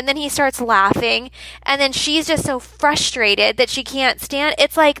annoyed, and then he starts laughing, and then she's just so frustrated that she can't stand.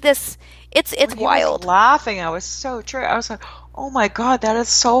 It's like this. It's When he wild. was laughing, I was so true. I was like, oh my god, that is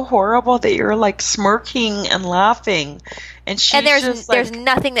so horrible that you're like smirking and laughing, and she's And just like, there's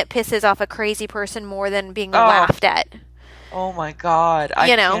nothing that pisses off a crazy person more than being laughed at. oh my god, I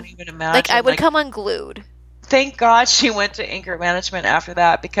You know, can't even imagine. Like I would come unglued. Thank God she went to anger management after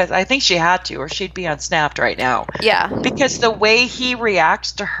that, because I think she had to, or she'd be on Snapped right now. Yeah. Because the way he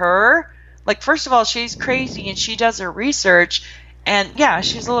reacts to her, like, first of all, she's crazy and she does her research, and yeah,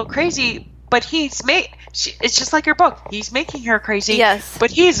 she's a little crazy, but it's just like your book. He's making her crazy. Yes. But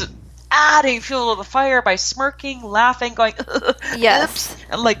he's adding fuel to the fire by smirking, laughing, going, Yes. oops.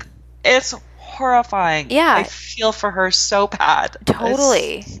 And like, it's horrifying. Yeah. I feel for her so bad.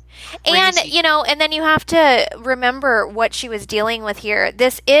 Totally. And, crazy. and then you have to remember what she was dealing with here.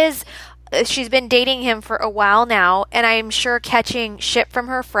 She's been dating him for a while now, and I'm sure catching shit from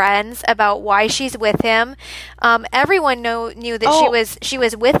her friends about why she's with him. Everyone knew that she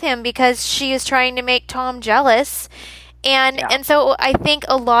was with him because she is trying to make Tom jealous. And so I think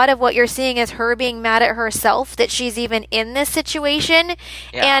a lot of what you're seeing is her being mad at herself that she's even in this situation.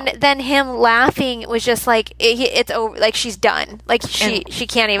 Yeah. And then him laughing was just like, it's over, like she's done. Like she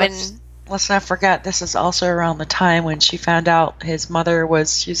can't even. Let's not forget, this is also around the time when she found out his mother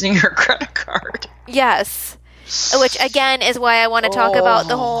was using her credit card. Yes. Which, again, is why I want to talk about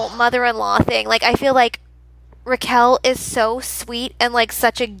the whole mother-in-law thing. Like, I feel like Raquel is so sweet and, like,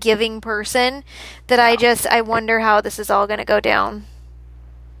 such a giving person that I wonder how this is all going to go down.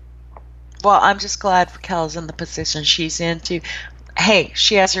 Well, I'm just glad Raquel's in the position she's in to... Hey,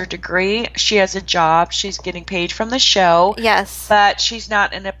 she has her degree, she has a job, she's getting paid from the show. Yes. But she's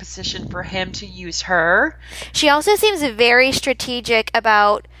not in a position for him to use her. She also seems very strategic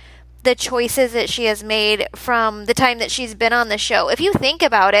about the choices that she has made from the time that she's been on the show. If you think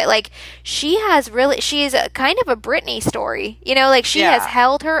about it, like, she's a kind of a Britney story. You know, like, she has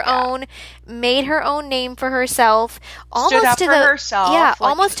held her own, made her own name for herself. Stood up for herself. Yeah, like,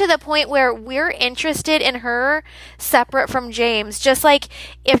 almost to the point where we're interested in her separate from James. Just like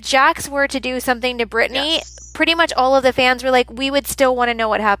if Jax were to do something to Britney, pretty much all of the fans were like, we would still want to know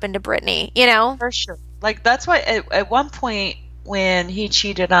what happened to Britney, you know? For sure. Like, that's why at one point when he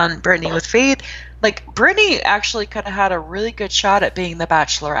cheated on Britney with Faith, like, Britney actually could have had a really good shot at being the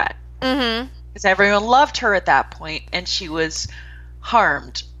Bachelorette. Mm-hmm. Because everyone loved her at that point, and she was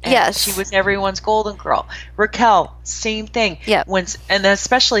harmed. And Yes. she was everyone's golden girl. Raquel, same thing. Yep. And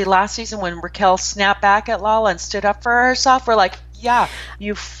especially last season when Raquel snapped back at Lala and stood up for herself, we're like, yeah,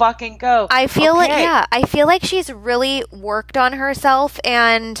 you fucking go. I feel like she's really worked on herself,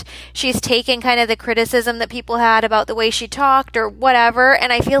 and she's taken kind of the criticism that people had about the way she talked or whatever,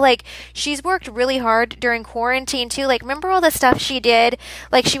 and I feel like she's worked really hard during quarantine too. Like, remember all the stuff she did?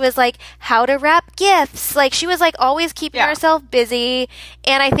 Like, she was like, how to wrap gifts. Like, she was like always keeping herself busy,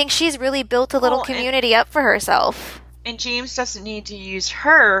 and I think she's really built a little community up for herself. And James doesn't need to use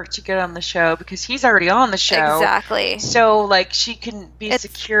her to get on the show because he's already on the show. Exactly. So, like, she can be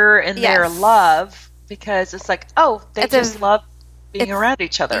secure in their love because it's like, oh, they just love being around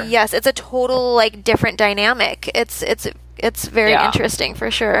each other. Yes, it's a total, like, different dynamic. It's very interesting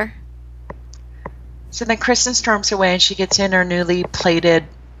for sure. So then Kristen storms away and she gets in her newly plated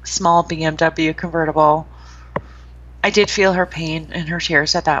small BMW convertible. I did feel her pain and her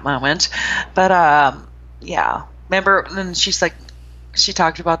tears at that moment. But, yeah. Remember, and she's like, she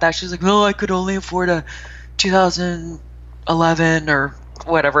talked about that. She's like, no, I could only afford a 2011 or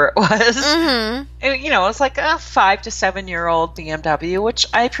whatever it was. Mm-hmm. It's like a 5 to 7 year old BMW, which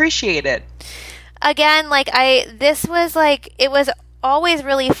I appreciated. Again, it was always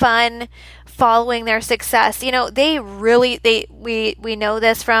really fun following their success. We know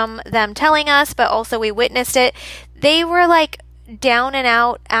this from them telling us, but also we witnessed it. They were like down and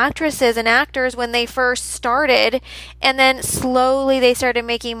out actresses and actors when they first started, and then slowly they started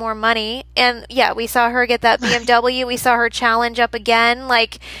making more money. And yeah, we saw her get that BMW. We saw her challenge up again.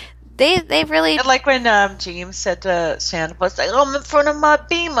 Like they really, and like when James said to Sandoval, like, I'm in front of my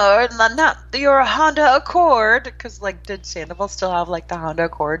Beamer and not your Honda Accord, because like, did Sandoval still have like the Honda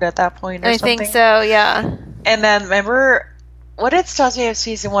Accord at that point or something? I think so, yeah. And then remember, what did Stassi have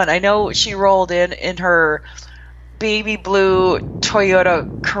season 1? I know she rolled in her baby blue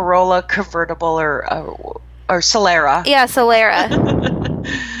Toyota Corolla convertible or Solera. Yeah, Solera.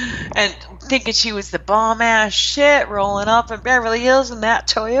 And thinking she was the bomb ass shit rolling up in Beverly Hills in that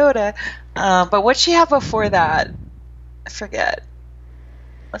Toyota. But what'd she have before that? I forget.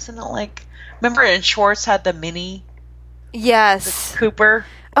 Wasn't it like, remember, and Schwartz had the Mini? Yes. The Cooper.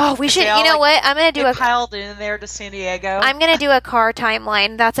 Oh, we should. You know what? I'm gonna do piled in there to San Diego. I'm gonna do a car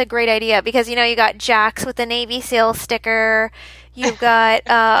timeline. That's a great idea because you got Jax with the Navy SEAL sticker. You've got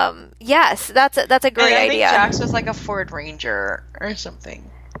yes, that's a great idea. I think Jax was like a Ford Ranger or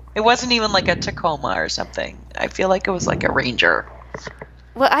something. It wasn't even like a Tacoma or something. I feel like it was like a Ranger.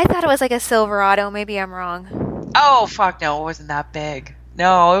 Well, I thought it was like a Silverado. Maybe I'm wrong. Oh fuck no, it wasn't that big.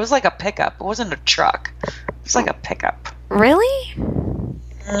 No, it was like a pickup. It wasn't a truck. It was like a pickup. Really?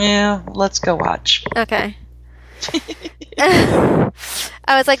 Yeah, let's go watch. Okay. I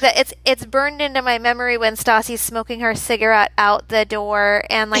was like that. It's burned into my memory when Stassi's smoking her cigarette out the door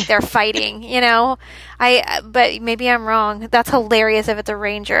and like they're fighting. But maybe I'm wrong. That's hilarious if it's a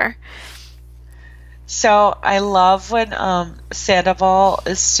Ranger. So I love when Sandoval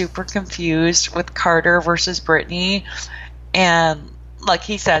is super confused with Carter versus Brittany, and like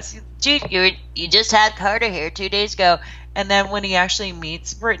he says, "Dude, you just had Carter here 2 days ago." And then when he actually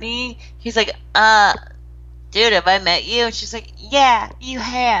meets Brittany, he's like, dude, have I met you? And she's like, yeah, you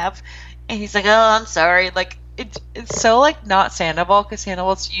have. And he's like, oh, I'm sorry. Like, it's so, like, not Sandoval, because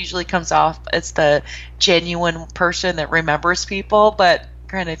Sandoval usually comes off as the genuine person that remembers people, but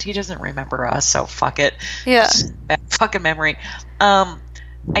granted, he doesn't remember us, so fuck it. Yeah. Bad fucking memory. I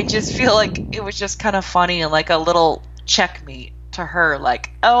just feel like it was just kind of funny and, like, a little checkmate to her,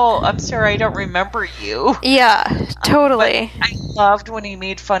 like, oh, I'm sorry, I don't remember you. Yeah, totally. I loved when he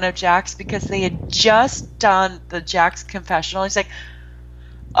made fun of Jax because they had just done the Jax confessional. He's like,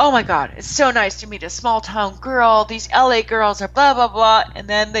 oh my god, it's so nice to meet a small town girl. These LA girls are blah blah blah. And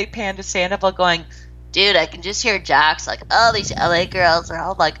then they pan to Sandoval going, dude, I can just hear Jax like, oh, these LA girls are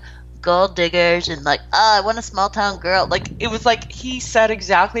all like gold diggers and like, oh, I want a small town girl. Like, it was like he said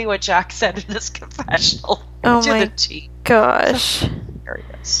exactly what Jax said in his confessional. Oh to my the T. Gosh.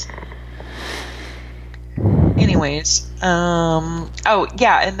 Hilarious. Anyways, oh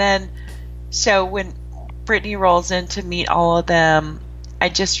yeah, and then so when Brittany rolls in to meet all of them, I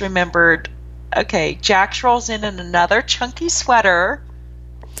just remembered, okay, Jax rolls in another chunky sweater.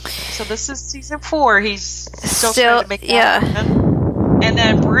 So this is season 4. He's still trying to make that happen. And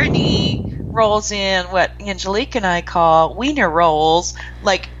then Brittany rolls in what Angelique and I call wiener rolls.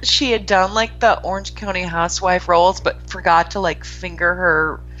 Like, she had done like the Orange County Housewife rolls, but forgot to like finger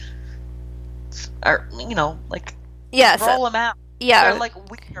her, or like, yes, roll them out. Yeah, they're like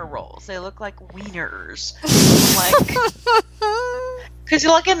wiener rolls. They look like wieners. Like, because you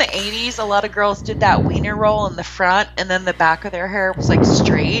look in the 80s, a lot of girls did that wiener roll in the front, and then the back of their hair was like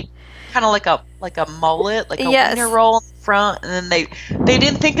straight, kind of like a mullet, like a wiener roll in the front, and then they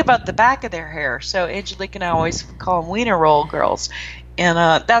didn't think about the back of their hair. So Angelique and I always call them wiener roll girls. And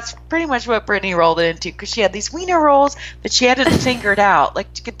that's pretty much what Brittany rolled it into, because she had these wiener rolls that she hadn't fingered out,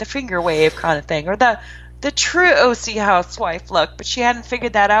 like to get the finger wave kind of thing, or the true OC housewife look, but she hadn't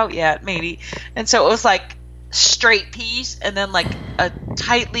figured that out yet, maybe. And so it was like straight piece and then like a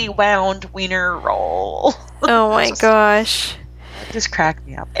tightly wound wiener roll. Oh my gosh. It just cracked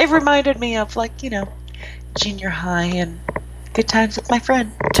me up. It reminded me of like, junior high and good times with my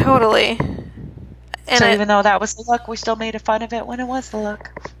friend. Totally. And so even though that was the look, we still made fun of it when it was the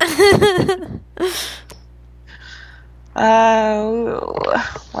look.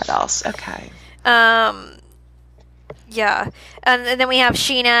 What else? Okay. Yeah. And then we have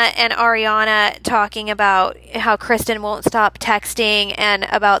Sheena and Ariana talking about how Kristen won't stop texting and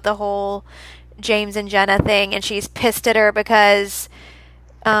about the whole James and Jenna thing, and she's pissed at her because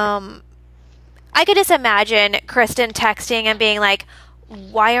I could just imagine Kristen texting and being like,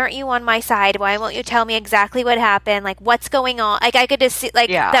 why aren't you on my side? Why won't you tell me exactly what happened? Like, what's going on? Like, I could just see, like,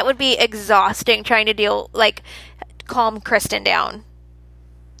 that would be exhausting trying to deal, like, calm Kristen down.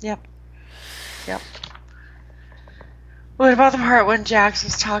 Yep. What about the part when Jax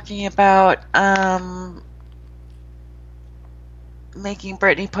was talking about making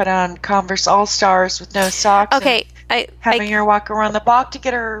Brittany put on Converse All-Stars with no socks? Okay, having her walk around the block to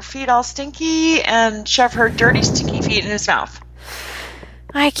get her feet all stinky and shove her dirty, stinky feet in his mouth.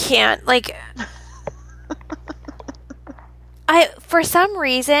 I can't. Like, for some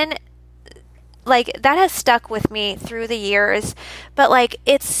reason, like, that has stuck with me through the years, but, like,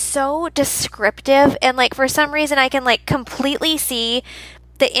 it's so descriptive, and, like, for some reason I can, like, completely see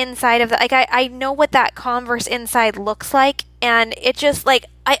the inside of the, like, I know what that Converse inside looks like, and it just, like,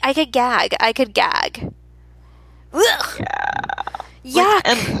 I could gag. Ugh. Yeah. Like,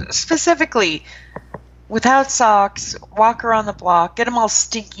 and specifically, without socks, walk around the block, get them all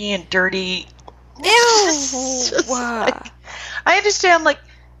stinky and dirty. Ew. Like, I understand, like,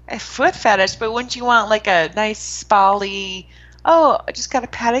 a foot fetish, but wouldn't you want, like, a nice spally, oh, I just got a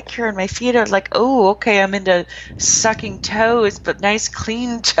pedicure and my feet are like, oh, okay, I'm into sucking toes, but nice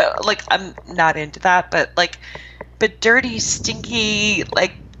clean toe. Like, I'm not into that, but, like, but dirty, stinky,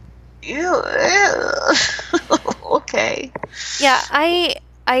 like, ew. Okay. Yeah,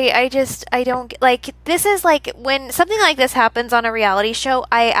 I just, I don't, like, this is like, when something like this happens on a reality show,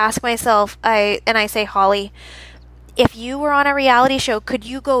 I ask myself, I say, Holly, if you were on a reality show, could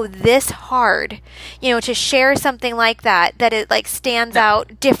you go this hard, to share something like that it, like, stands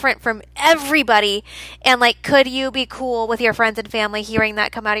out different from everybody, and, like, could you be cool with your friends and family hearing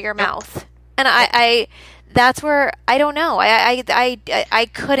that come out of your mouth? And I that's where, I don't know, I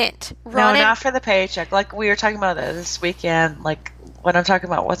couldn't run not for the paycheck. Like, we were talking about this weekend, like, when I'm talking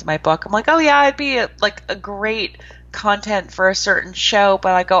about what's my book, I'm like, oh yeah, I'd be a great content for a certain show,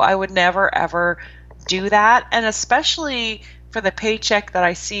 but I would never ever do that. And especially for the paycheck that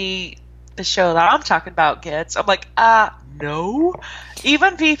I see the show that I'm talking about gets, I'm like, no.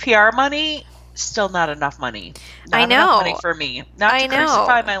 Even VPR money, still not enough money. Not enough money for me. Not to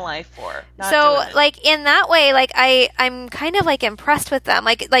crucify my life for. So, like, in that way, like, I'm kind of, like, impressed with them.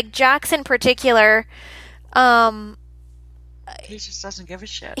 Like Jax in particular, he just doesn't give a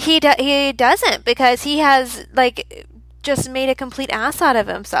shit. He doesn't, because he has, like, just made a complete ass out of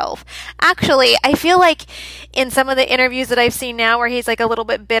himself. Actually, I feel like in some of the interviews that I've seen now where he's, like, a little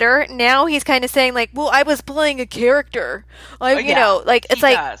bit bitter, now he's kind of saying, like, well, I was playing a character.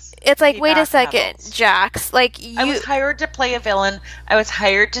 It's like, wait a second, Jax. Like, I was hired to play a villain. I was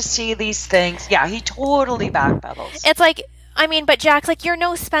hired to see these things. Yeah, he totally backpedals. It's like, I mean, but Jax, like, you're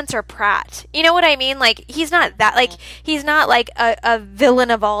no Spencer Pratt. You know what I mean? Like, he's not that, like, he's not, like, a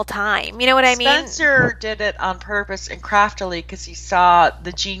villain of all time. You know what I mean? Spencer did it on purpose and craftily because he saw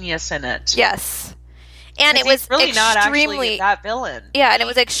the genius in it. Yes. And it was really not actually that villain. Yeah, and it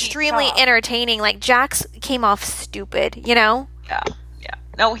was extremely entertaining. Like, Jax came off stupid, Yeah.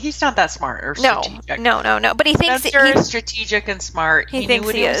 No, he's not that smart or strategic. No. But he thinks Spencer is strategic and smart. He knew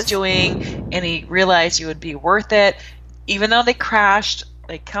what he was doing, and he realized it would be worth it. Even though they crashed,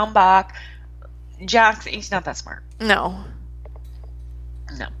 they come back. Jax, he's not that smart. No.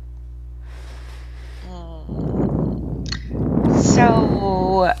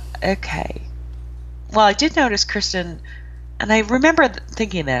 So, okay. Well, I did notice Kristen, and I remember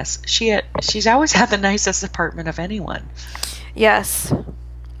thinking this. She's always had the nicest apartment of anyone. Yes.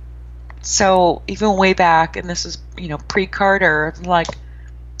 So, even way back, and this is, pre-Carter, like,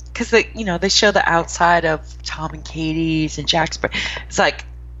 because they show the outside of Tom and Katie's and Jax, but it's like,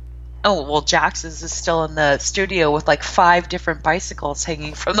 oh well, Jax's is still in the studio with like 5 different bicycles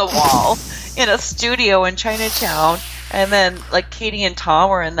hanging from the wall in a studio in Chinatown, and then like Katie and Tom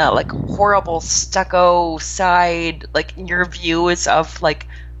are in that like horrible stucco side, like your view is of like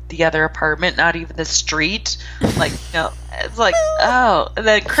the other apartment, not even the street, like it's like oh, and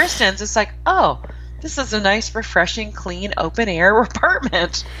then Kristen's it's like oh. This is a nice, refreshing, clean, open-air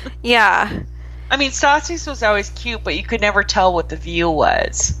apartment. Yeah. I mean, Stassi's was always cute, but you could never tell what the view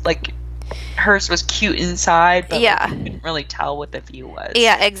was. Like, hers was cute inside, but you couldn't really tell what the view was.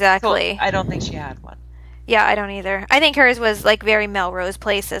 Yeah, exactly. So I don't think she had one. Yeah, I don't either. I think hers was, like, very Melrose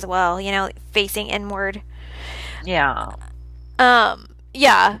Place as well, facing inward. Yeah.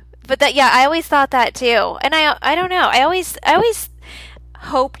 Yeah. But I always thought that, too. And I don't know. I always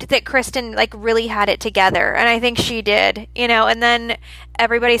hoped that Kristen like really had it together, and I think she did, you know, and then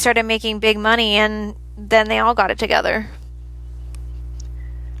everybody started making big money and then they all got it together.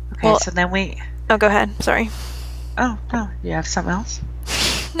 Okay, well, so then Oh, go ahead. Sorry. Oh, no. You have something else?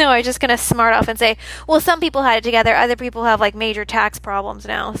 No, I was just going to smart off and say, well, some people had it together. Other people have, like, major tax problems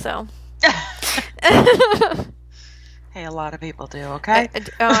now, so. Hey, a lot of people do, okay?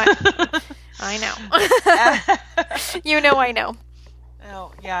 I know. You know I know.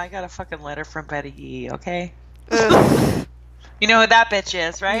 Oh, yeah, I got a fucking letter from Betty Yee, okay? You know who that bitch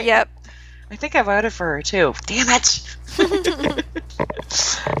is, right? Yep. I think I voted for her, too. Damn it!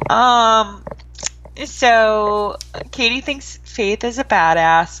 So Katie thinks Faith is a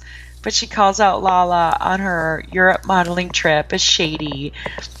badass, but she calls out Lala on her Europe modeling trip as shady.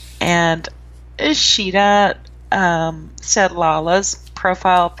 And Sheeta said Lala's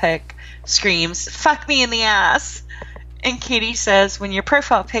profile pic screams, "Fuck me in the ass." And Katie says, when your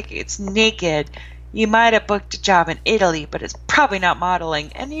profile pic is naked, you might have booked a job in Italy, but it's probably not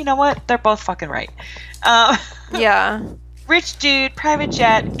modeling. And you know what? They're both fucking right. Yeah. Rich dude, private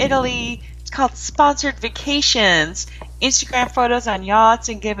jet, Italy. It's called sponsored vacations. Instagram photos on yachts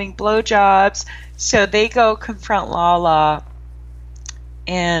and giving blowjobs. So they go confront Lala.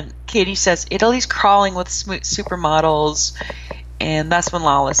 And Katie says, Italy's crawling with supermodels. And that's when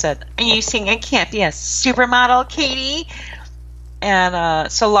Lala said, are you saying I can't be a supermodel, Katie?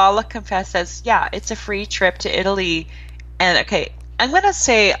 And so Lala confesses, yeah, it's a free trip to Italy. And okay, I'm going to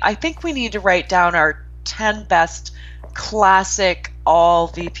say, I think we need to write down our 10 best classic all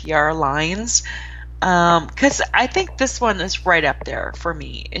VPR lines. Because I think this one is right up there for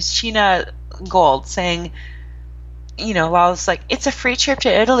me. Is Sheena Gold saying, you know, Lala's like, it's a free trip to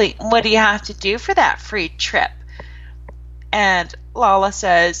Italy. What do you have to do for that free trip? And Lala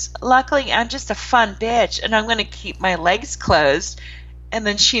says, luckily I'm just a fun bitch and I'm going to keep my legs closed. And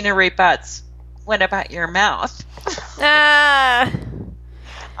then Sheena rebuts, what about your mouth? I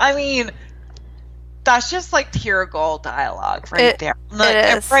mean, that's just like pure gold dialogue right there.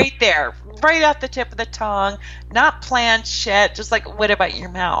 Like, right there. Right off the tip of the tongue. Not planned shit. Just like, what about your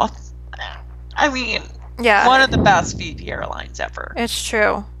mouth? I mean, yeah, one of the best VPR lines ever. It's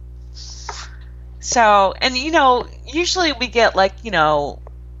true. So, and you know, usually we get like, you know,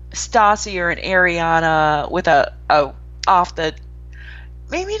 Stassi or an Ariana with a off the,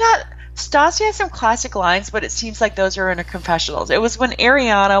 maybe not, Stassi has some classic lines, but it seems like those are in a confessionals. It was when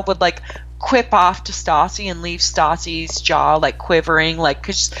Ariana would like quip off to Stassi and leave Stassi's jaw like quivering, like,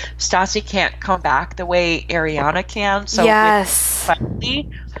 because Stassi can't come back the way Ariana can. So yes.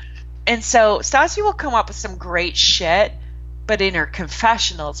 And so Stassi will come up with some great shit, but in her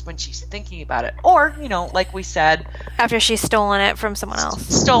confessionals when she's thinking about it. Or, you know, like we said, after she's stolen it from someone else.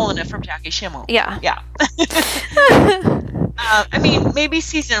 Stolen it from Jackie Schimmel. Yeah. Yeah. I mean, maybe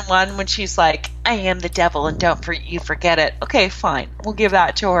season 1 when she's like, I am the devil and don't you forget it. Okay, fine. We'll give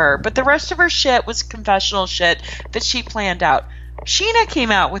that to her. But the rest of her shit was confessional shit that she planned out. Sheena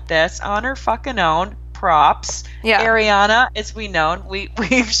came out with this on her fucking own. Props. Yeah. Ariana, as we know,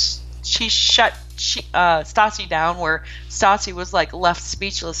 she shut Stassi down where Stassi was like left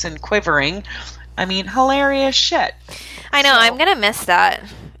speechless and quivering. I mean, hilarious shit. I know. So, I'm gonna miss that.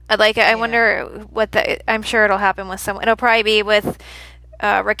 I wonder what I'm sure it'll happen with someone. It'll probably be with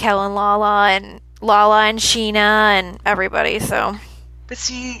Raquel and Lala and Sheena and everybody. So, but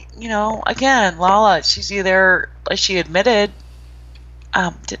see, you know, again, Lala, she's either, like she admitted.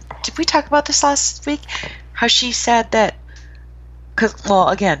 Did we talk about this last week? How she said that?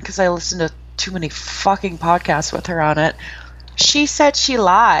 Because I listened to too many fucking podcasts with her on it. She said she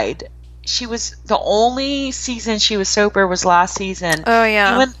lied. She was the only season she was sober was last season. Oh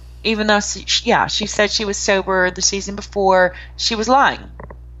yeah. Even though she said she was sober the season before, she was lying.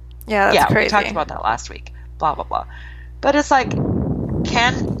 Yeah, that's crazy. We talked about that last week. Blah blah blah. But it's like,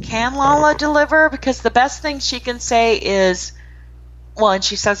 can Lala deliver? Because the best thing she can say is, well, and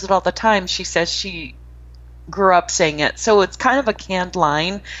she says it all the time. She says she grew up saying it, so it's kind of a canned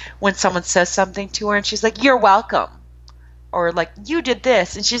line when someone says something to her and she's like, you're welcome, or like, you did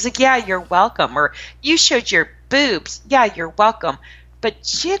this, and she's like, yeah, you're welcome, or you showed your boobs, yeah, you're welcome. But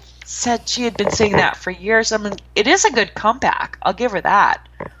she had said she had been saying that for years. I mean, it is a good comeback, I'll give her that,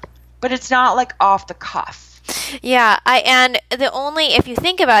 but it's not like off the cuff. Yeah, and if you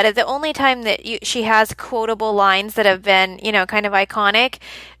think about it, the only time that she has quotable lines that have been, you know, kind of iconic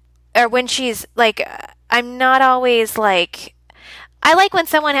are when she's like, I'm not always like, I like when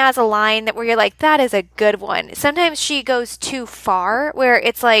someone has a line that where you're like, that is a good one. Sometimes she goes too far where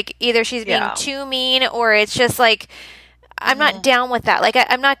it's like either she's being too mean or it's just like, I'm not down with that. Like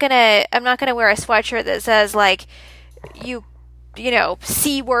I'm not gonna wear a sweatshirt that says like, you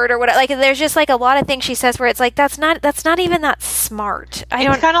C word or whatever. Like, there's just like a lot of things she says where it's like, that's not even that smart.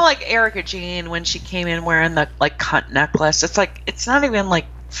 It's kind of like Erica Jane when she came in wearing the like cunt necklace. It's like, it's not even like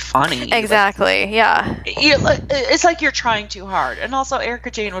funny. Exactly. Like, yeah. It's like you're trying too hard. And also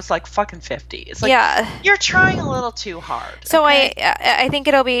Erica Jane was like fucking 50. It's like, yeah, you're trying a little too hard. So okay? I think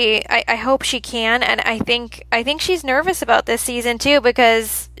it'll be, I hope she can. And I think she's nervous about this season too,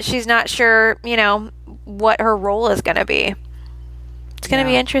 because she's not sure, what her role is going to be. It's going to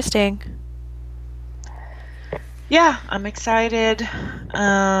be interesting. Yeah, I'm excited.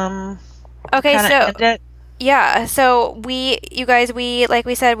 Okay, so yeah, so you guys, like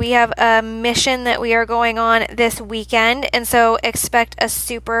we said, we have a mission that we are going on this weekend, and so expect a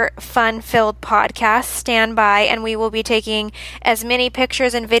super fun-filled podcast. Stand by, and we will be taking as many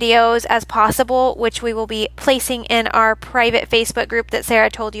pictures and videos as possible, which we will be placing in our private Facebook group that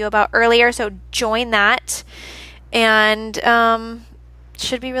Sarah told you about earlier, so join that, and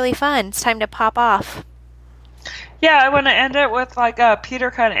should be really fun. It's time to pop off. Yeah, I want to end it with like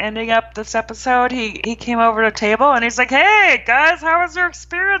Peter kind of ending up this episode. He came over to the table and he's like, "Hey guys, how is your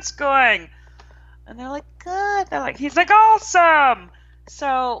experience going?" And they're like, "Good." He's like, "Awesome."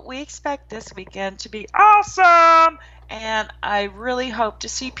 So we expect this weekend to be awesome, and I really hope to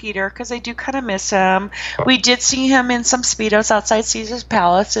see Peter because I do kind of miss him. We did see him in some Speedos outside Caesar's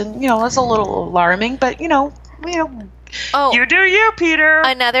Palace, and it was a little alarming, but Oh, you do you, Peter.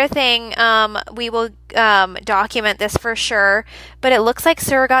 Another thing, we will document this for sure, but it looks like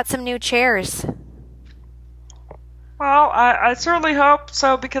Sir got some new chairs. Well, I certainly hope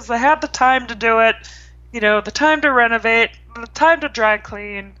so because they had the time to do it. The time to renovate, the time to dry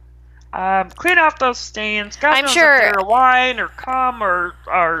clean, clean off those stains. God I'm knows sure if they're wine or cum or.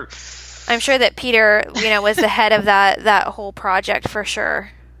 I'm sure that Peter, was the head of that whole project for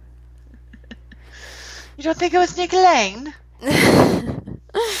sure. You don't think it was Nick Lane?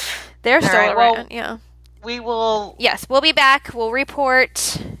 They're still around, well, yeah. We will... Yes, we'll be back, we'll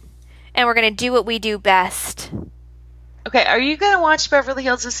report, and we're going to do what we do best. Okay, are you going to watch Beverly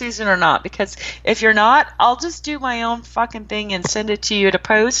Hills this season or not? Because if you're not, I'll just do my own fucking thing and send it to you to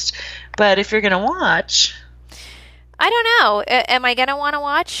post. But if you're going to watch... I don't know. Am I going to want to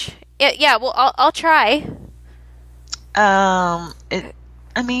watch? Yeah, well, I'll try.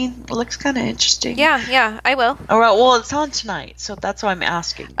 It looks kind of interesting. Yeah, I will. All right, well, it's on tonight, so that's why I'm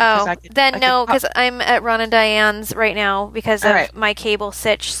asking. Because I'm at Ron and Diane's right now because of my cable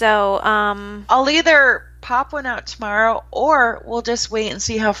sitch, so... I'll either pop one out tomorrow, or we'll just wait and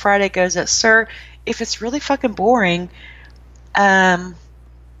see how Friday goes at Sir. If it's really fucking boring, I'll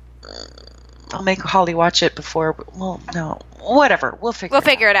make Holly watch it before... Well, no. Whatever. We'll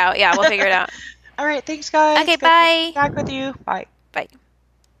figure it out. Yeah, we'll figure it out. All right, thanks, guys. Okay, bye. Back with you. Bye. Bye.